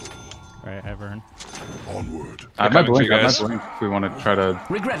 fool. alright, Evern. Onward. I have my coming for blink, you I have guys. my blink if we want to try to...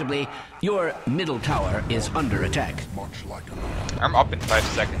 Regrettably, your middle tower is under attack. Much like I'm up in 5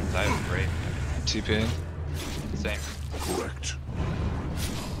 seconds. I have brave. TPing. Same. correct.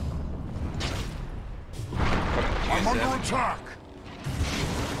 Coming I'm to under you, attack.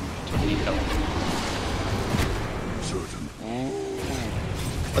 Zeb. Need help. Certain.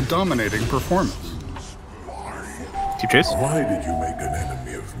 A dominating performance. Keep chase. Why did you make an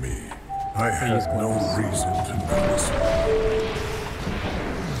enemy of me? I had no reason to notice.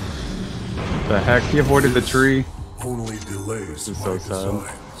 The heck? He avoided the tree. Only delays This is my so sad.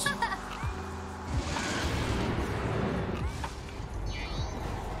 designs.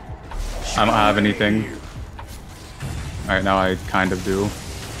 I don't have anything. Alright, now I kind of do.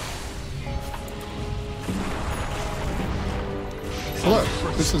 Hello,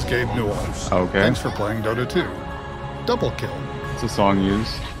 this is Gabe Newell. Okay. Thanks for playing Dota 2. Double kill. It's a song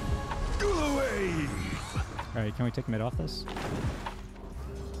used. Alright, can we take mid off this?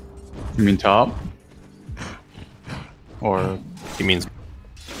 You mean top? Or... He means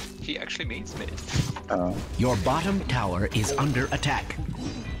He actually means mid. Your bottom tower is under attack.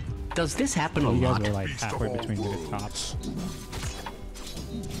 Does this happen a You guys lot? are like halfway between mid and top.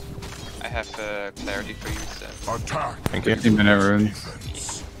 I have clarity for you, Seth. Attack. thank you. 15-minute runes.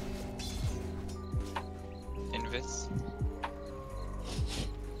 Defense. Invis.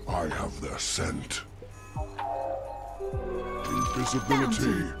 I have their scent.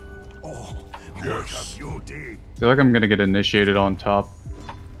 Invisibility. Oh, yes. I feel like I'm gonna get initiated on top.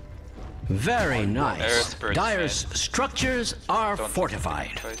 Very nice. There's birds Dire's mid. structures are Don't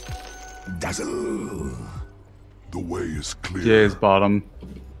fortified. choice. Dazzle. The way is clear. PA is bottom.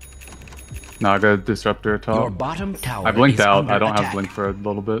 Naga disruptor Your top. bottom tower I blinked is out. under I don't attack. have blink for a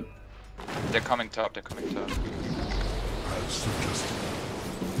little bit. They're coming top. They're coming top. As suggested.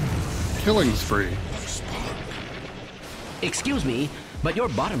 Killing spree. Excuse me, but your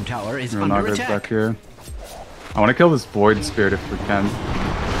bottom tower is Your under Naga's attack. back here. I want to kill this Void Spirit if we can.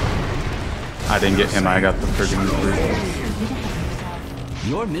 I didn't get him. I got the friggin' three.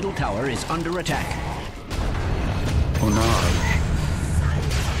 Your middle tower is under attack. Onage.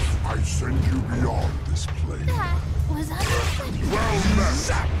 I send you beyond this plane. Well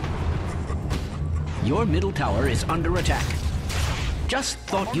met. Your middle tower is under attack. Just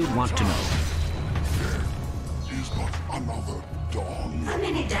thought you'd want to know. Is but another dawn. I'm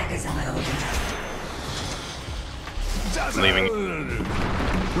leaving.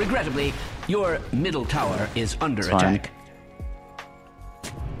 Regrettably, your middle tower is under fine. attack.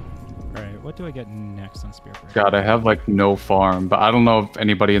 Alright, what do I get next on Spearbreaker? God, I have like no farm, but I don't know if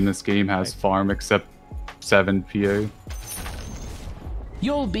anybody in this game has farm except 7 PA.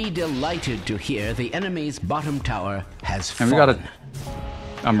 You'll be delighted to hear the enemy's bottom tower has And fallen. we gotta...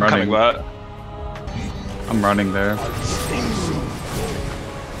 I'm running. Coming what? I'm running there.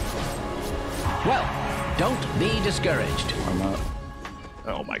 Well, don't be discouraged. I'm not.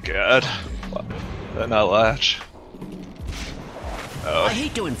 Oh my god. What? That not latch. I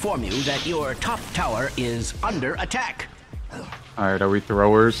hate to inform you that your top tower is under attack. Alright, are we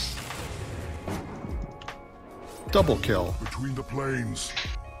throwers? Double kill. Between the planes.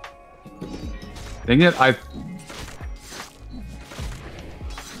 Dang it, I...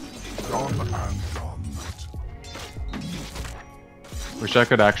 Done and done. Wish I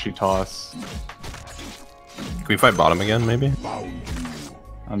could actually toss. Can we fight bottom again, maybe?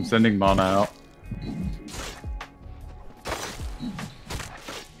 I'm sending mana out.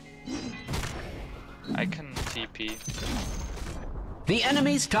 I can TP. The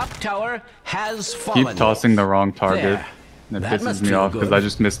enemy's top tower has fallen. Keep tossing the wrong target. There. And it That pisses must me feel off because good. I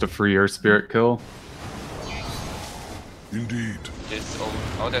just missed a free air spirit kill. Indeed. This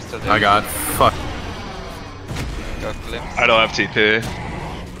oh, there's still I got fuck. got glimpse. I don't have TP.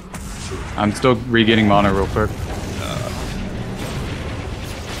 I'm still regaining mana real quick.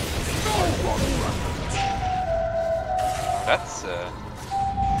 That's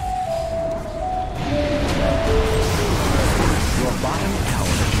Your bottom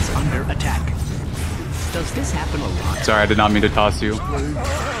tower is under attack. Does this happen a lot? Sorry, I did not mean to toss you.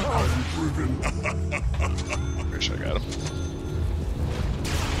 Pretty sure I got him.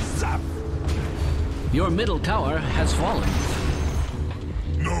 Your middle tower has fallen.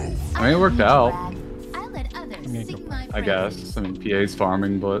 No. I mean, it worked out. I'll let others sing my I guess. I mean, PA's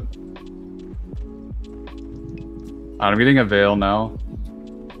farming, but... I'm getting a veil now.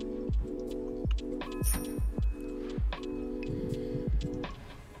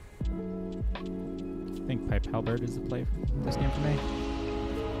 I think Pipe Halberd is the play for this game for me.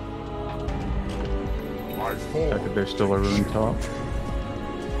 I fall. Check if there's still a rune top.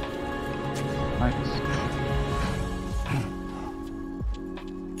 Nice.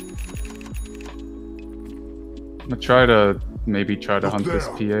 I'm gonna try to hunt this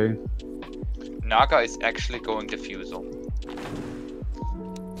PA. Naga is actually going defusal.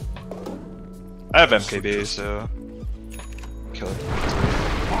 I have MKB, so kill it.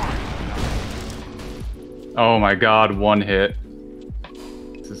 Oh my god, one hit.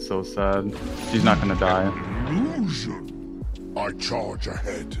 This is so sad. She's not gonna die. Illusion. I charge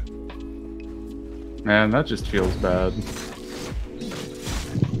ahead. Man, that just feels bad.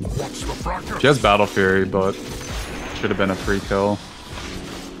 What's the fracas? She has Battle Fury, but should have been a free kill.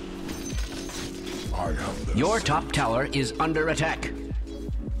 I have this. Your top tower is under attack.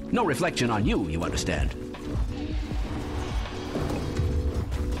 No reflection on you, you understand.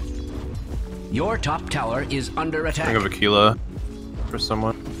 Your top tower is under attack. Bring of Aquila for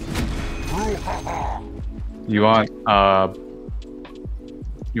someone. You want I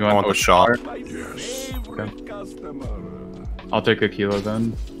want the shot. Yes. Okay. I'll take Aquila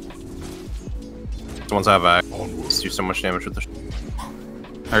then. Someone's have Axe. Onward. Let's do so much damage with the.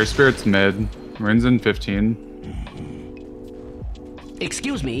 Our spirit's mid. Rin's in 15.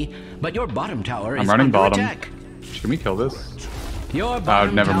 Excuse me, but your bottom tower I'm is running under bottom. attack. Can we kill this? Your Oh,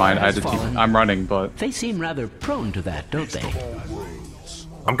 bottom never tower mind. I had has to. fallen. I'm running, but They seem rather prone to that, don't they?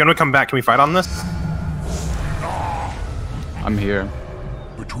 I'm gonna come back. Can we fight on this? I'm here.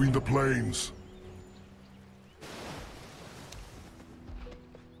 Between the plains.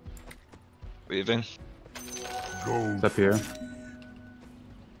 Leaving. Go It's up here.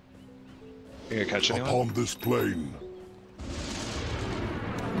 You gonna catch anyone? upon this plain.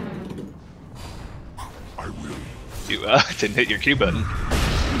 I will. You didn't hit your Q button.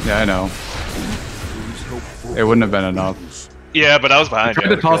 Yeah, I know. It wouldn't have been enough. Yeah, but I was behind you.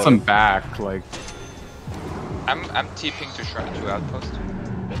 Try to toss him back, like. I'm TPing to outpost.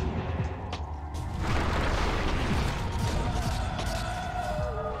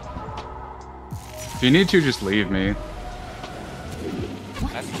 If you need to, just leave me.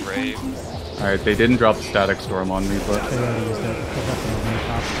 That's brave. Alright, they didn't drop the static storm on me, but. They already used it. They're definitely on the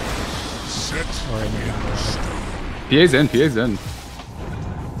top. Set. Or in the jungle. PA's in, PA's in.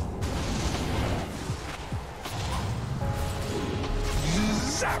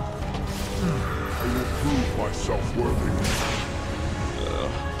 I will prove myself worthy.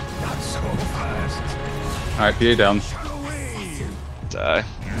 Not so fast. Alright, PA down. Die.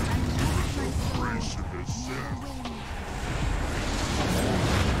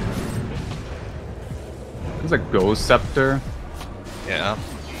 There's a ghost scepter. Yeah.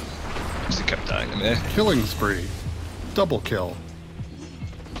 Just kept dying to me. Killing spree. Double kill.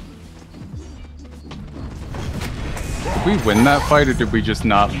 Did we win that fight or did we just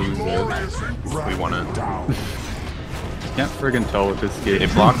not lose it? We won it. Can't friggin' tell with this game. They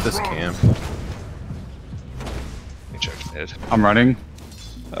blocked this camp. You checked mid. I'm running.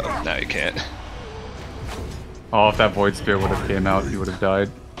 Oh, now you can't. Oh, if that void spear would have came out, he would have died.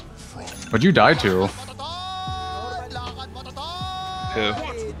 What'd you die to? Who?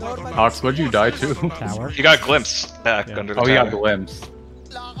 Hawks, what'd you die to? Tower. You got glimpse back Yeah. under the Oh, he tower. got glimpse.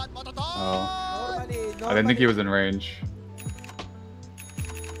 Oh. I didn't think he was in range.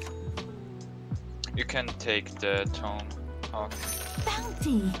 You can take the tome, Hawk.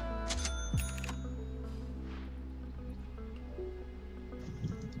 Bounty.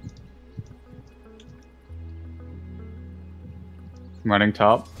 I'm running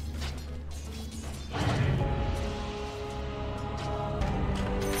top.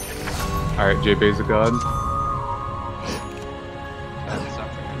 Alright, JP's a god.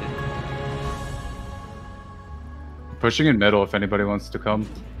 Pushing in middle if anybody wants to come.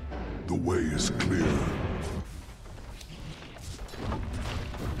 The way is clear.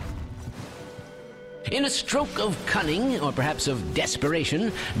 In a stroke of cunning, or perhaps of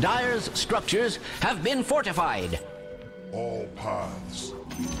desperation, Dire's structures have been fortified. All paths.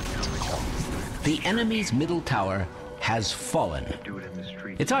 The enemy's middle tower has fallen.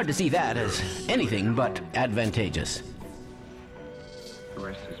 It's hard to see that as anything but advantageous.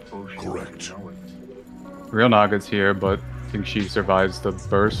 Correct. Real Naga's here, but I think she survives the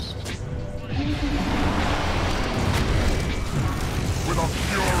burst. With a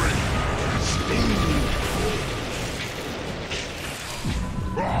fury.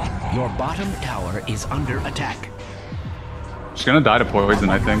 Your bottom tower is under attack. She's gonna die to poison,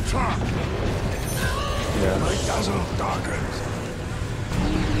 I think. Yeah.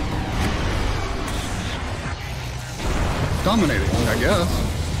 Dominating, I guess.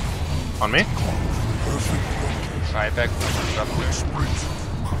 On me? Right back.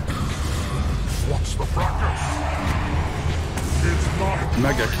 What's the practice? It's not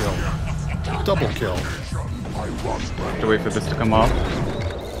Mega kill. Double kill. I run back. To wait for this to come off.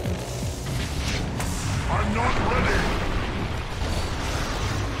 I'm not ready.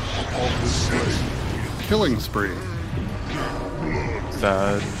 On the slave. Killing spree.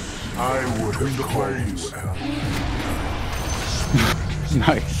 Sad. I would between the flames.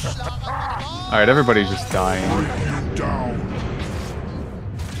 Nice. Alright, everybody's just dying. You down.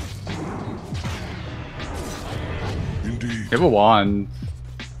 Indeed. You have a wand.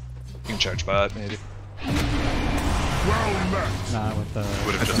 You can charge bot, maybe. Well met. Not with the.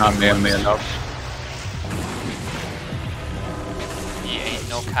 It's not manly enough. He ain't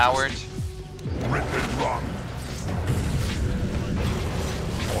no coward. Rip and run.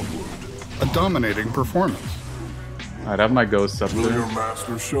 A dominating performance. I'd have my ghosts up Will your there.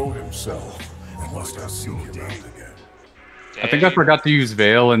 master show himself? And must I see him out again? I think I forgot to use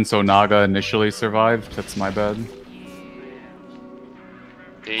Veil, and so Naga initially survived. That's my bad.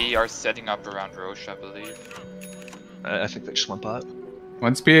 They are setting up around Roche, I believe. I think they just went bot.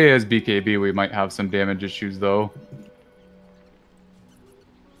 Once PA has BKB, we might have some damage issues, though.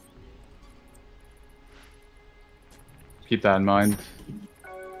 Keep that in mind.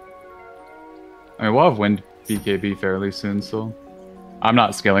 I mean, we'll have Wind BKB fairly soon, so... I'm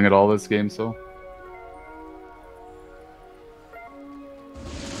not scaling at all this game, so...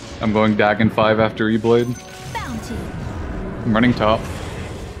 I'm going Dagon 5 after E-Blade. Bounty. I'm running top.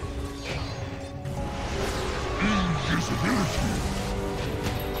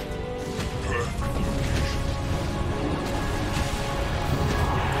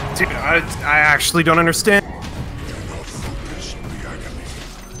 Dude, I actually don't understand.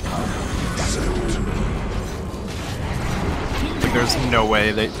 Like, there's no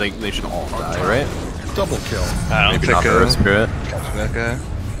way they should all die, right? Double kill. I don't Maybe think not for a spirit. capture that guy.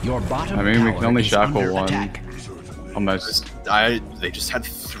 Your bottom I mean, we can tower only is shackle under one. attack. Almost. They just had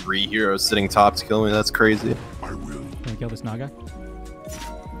 3 heroes sitting top to kill me. That's crazy. I will. Can we kill this Naga?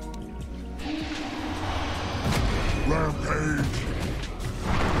 Rampage.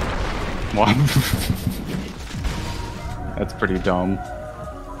 What? That's pretty dumb.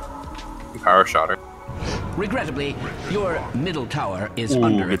 Power shot her. Regrettably, your middle tower is Ooh,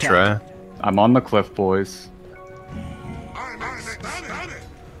 under good attack. try. I'm on the cliff, boys. I'm at it.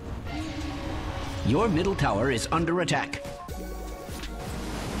 Your middle tower is under attack.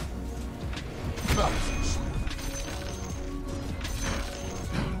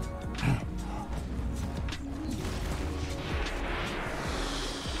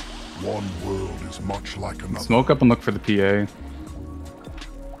 One world is much like another. Smoke up and look for the PA.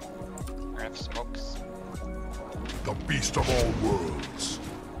 I have smokes. The beast of all worlds.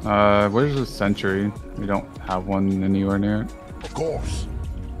 Where's the sentry? We don't have one anywhere near it. Of course.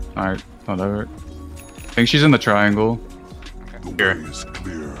 Alright, whatever. I think she's in the triangle. The Here. way is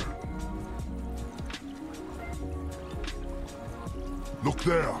clear. Look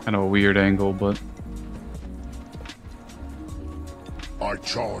there. Kind of a weird angle, but... I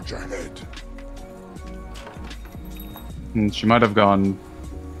charge ahead. She might have gone...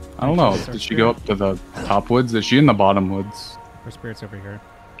 I don't know. Did she go up to the top woods? Is she in the bottom woods? Her spirit's over here.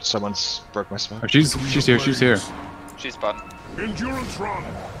 Someone's broke my smoke. Oh, she's here, she's here. She's bottom. Endurance run.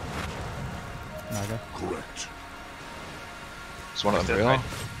 Naga. Correct. Is one on the Is that real? right?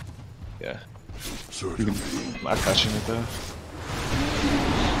 Yeah. Certainly. I'm not catching it though.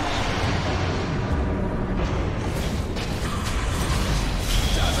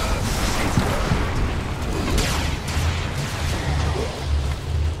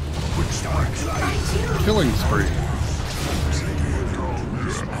 killing spree.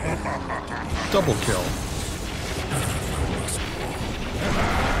 Double kill.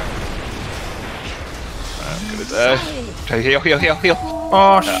 I'm gonna die. Okay, heal.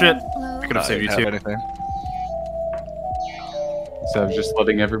 Oh shit! I could have saved you have too. anything. So I'm just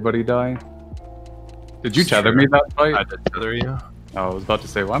letting everybody die. Did you tether me that fight? I did tether you. Oh, I was about to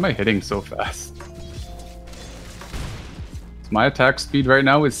say, why am I hitting so fast? My attack speed right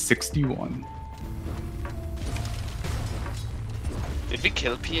now is 61. Did we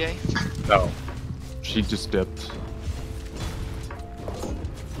kill PA? No. She just dipped.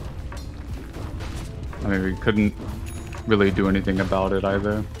 I mean, we couldn't really do anything about it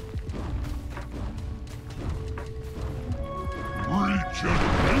either.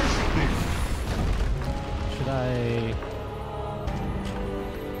 Should I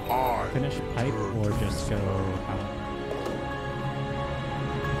finish pipe or just go out?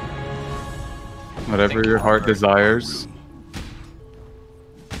 Whatever your heart desires.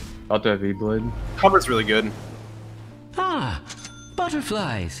 About to have E-Blade. Cover's really good. Ah,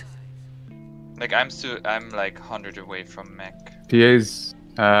 butterflies. Like I'm like 100 away from mech. PA's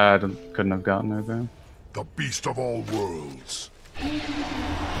couldn't have gotten her there. The beast of all worlds.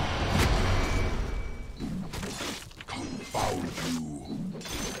 Confound you.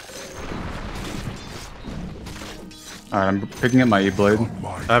 Alright, I'm picking up my E-Blade.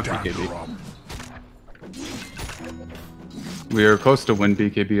 I have BKB. We are close to win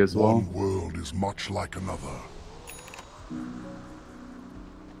BKB as well. One world is much like another.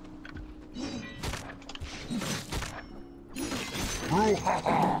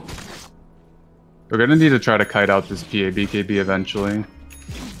 We're gonna need to try to kite out this PA BKB eventually.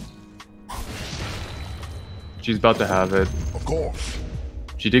 She's about to have it. Of course.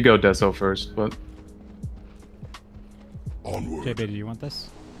 She did go Deso first, but Onward. JB, do you want this?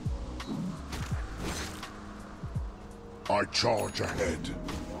 I charge ahead.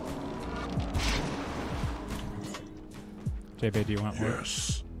 JB, do you want more?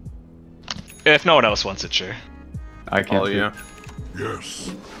 Yes. If no one else wants it, sure. I can't. Oh yeah.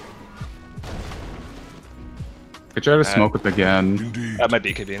 Yes. Could try to smoke up again. Indeed. I have my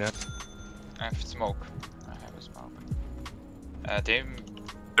BKB now. I have smoke. I have a smoke.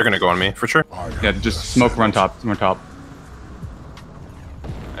 They're gonna go on me for sure. Yeah, just smoke, run top, run top.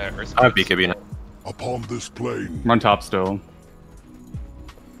 I have BKB now. Upon this plane. Run top still.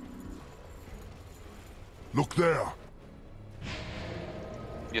 Look there.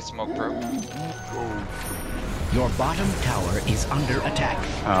 You smoke, bro. Your bottom tower is under attack.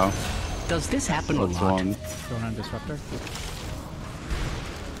 Oh. Does this happen a That's lot? one. Going on Disruptor?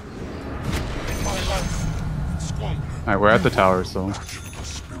 Alright, we're at the tower, so. The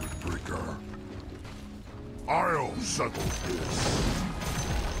spirit breaker. I'll settle this.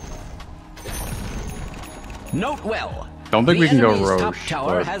 Note well. Don't think the we can go enemy's Roche. top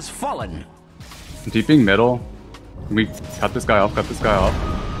tower but has fallen. deeping middle. Can we cut this guy off, cut this guy off?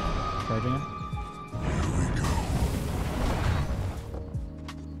 Charging it?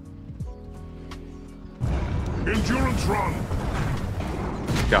 Endurance run.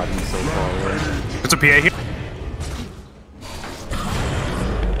 God, he's so far away. It's a PA here.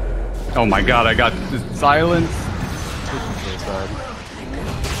 Oh my god, I got silence. So sad.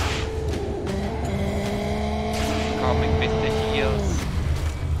 Coming with the heals.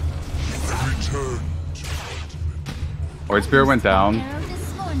 Return. Void Spirit went down.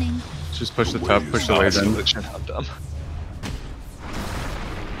 Just push the tub, push the wave in. I'm dumb.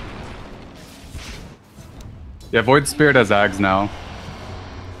 Yeah, Void Spirit has Ags now.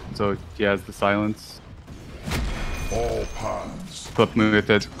 So he has the silence. All paths. Clipped me with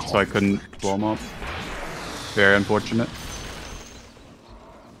it, so I couldn't blow him up. Very unfortunate.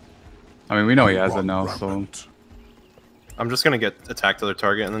 I mean, we know he has it now, so... I'm just gonna get attack to their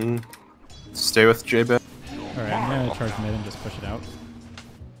target and then stay with JB. Alright, I'm gonna charge mid and just push it out.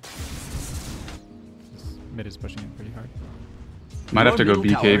 Mid is pushing it pretty hard. Might have to go Your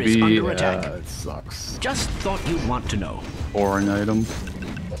middle tower is BKB. under attack. It sucks. Just thought you'd want to know. Boring item.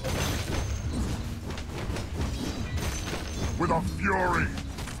 With a fury.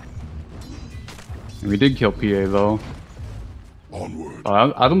 We did kill PA though. Onward.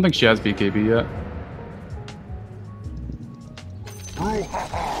 I don't think she has BKB yet.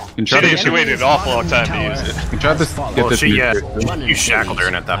 Can try to She waited an awful long time to use it. can try to get this new character. You shackled her,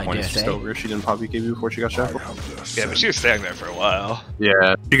 and at that I point dare it's just say. over. She didn't pop BKB before she got shackled. Yeah, but she was staying there for a while.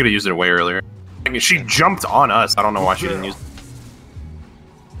 Yeah, she could have used it way earlier. She jumped on us. I don't know why she didn't use it.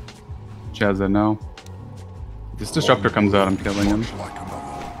 She has it now. If this disruptor comes out, I'm killing him. Much like another.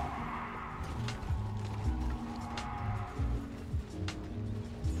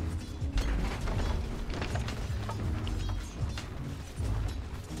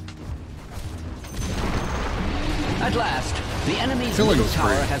 last, the enemy's Killing middle spree.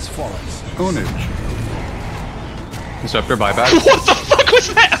 tower has fallen. Ownage. Disruptor buyback. What the fuck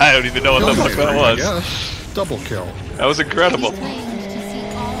was that? I don't even know what the fuck that was. Yes. Double kill. That was incredible.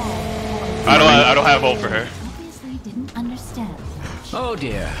 I don't have hope for her. Obviously didn't understand. Oh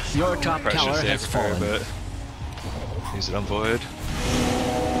dear, your top Precious tower save has for her, fallen. but use it on void.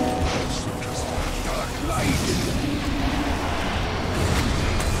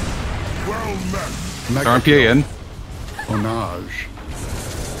 Well met. Mega RMPA kill. in.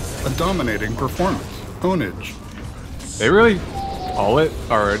 Onage. A dominating performance. Ownage. They really call it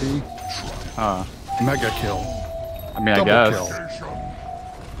already. Mega kill. I mean, Double I guess. kill.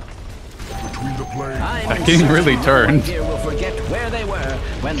 Between the planes. That game really turned. Here will forget where they were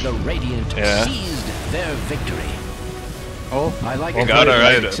when the Radiant Yeah. seized their victory. Oh, I like We it. got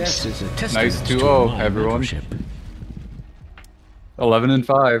our Success items. is a testament Nice to 2-0, my everyone. leadership. 11 and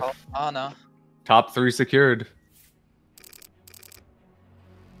 5. Oh, Anna. Top 3 secured.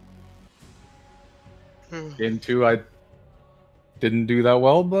 Game 2, I didn't do that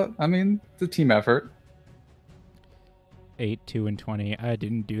well, but I mean, it's a team effort. 8, 2, and 20. I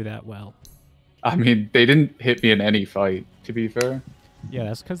didn't do that well. I mean, they didn't hit me in any fight, to be fair. Yeah,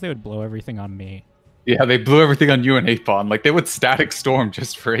 that's because they would blow everything on me. Yeah, they blew everything on you and Apon. Like, they would static storm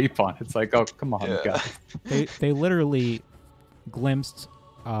just for Apon. It's like, oh, come on, Yeah. guys. They literally glimpsed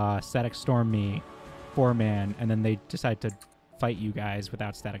Static Storm me, 4-man, and then they decide to fight you guys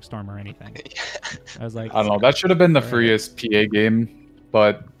without Static Storm or anything. I was like, I don't know. That should have been the Alright. freest PA game,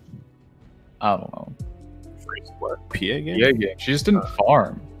 but I don't know. What? PA game? PA game. She just didn't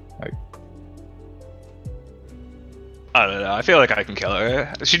farm. Like, I don't know. I feel like I can kill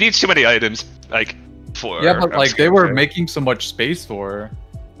her. She needs too many items, like, for. yeah, but I'm like they scared were of. making so much space for her.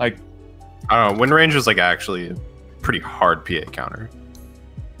 Like, I don't know. Wind range is like actually a pretty hard PA counter.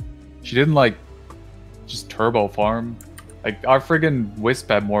 she didn't like just turbo farm. Like our friggin' Wisp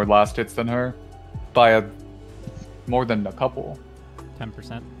had more last hits than her by more than a couple.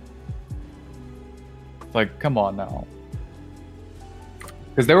 10%. Like, come on now.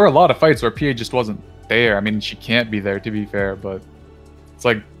 Because there were a lot of fights where PA just wasn't there. I mean, she can't be there, to be fair, but it's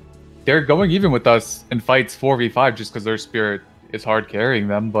like they're going even with us in fights 4v5 just because their spirit is hard carrying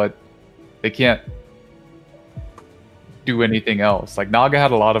them, but they can't do anything else. Like, Naga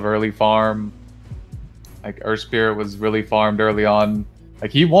had a lot of early farm. Like, Earth Spirit was really farmed early on.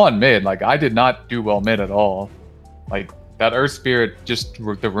 Like, he won mid. Like, I did not do well mid at all. Like, that Earth Spirit, just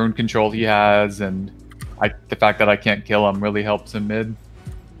the rune control he has, and the fact that I can't kill him really helps him mid.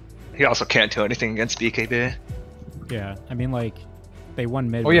 He also can't do anything against BKB. Yeah, I mean, like, they won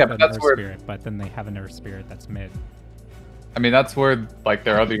mid Oh, yeah, with but an that's Earth where- Spirit, but then they have an Earth Spirit that's mid. I mean, that's where, like,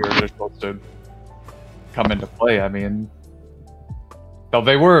 their other heroes are supposed to come into play. I mean, though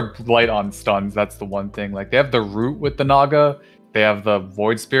they were light on stuns, that's the one thing. Like, they have the root with the Naga, they have the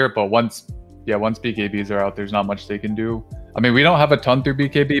Void Spirit, but once BKBs are out, there's not much they can do. I mean, we don't have a ton through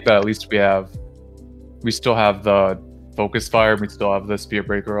BKB, but at least we still have the Focus Fire, we still have the Spirit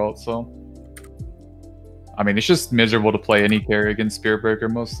Breaker ult, so. I mean, it's just miserable to play any carry against Spirit Breaker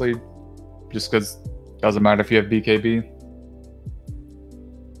mostly, just because it doesn't matter if you have BKB.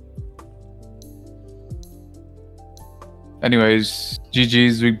 Anyways,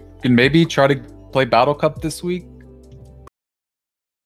 GG's. We can maybe try to play Battle Cup this week.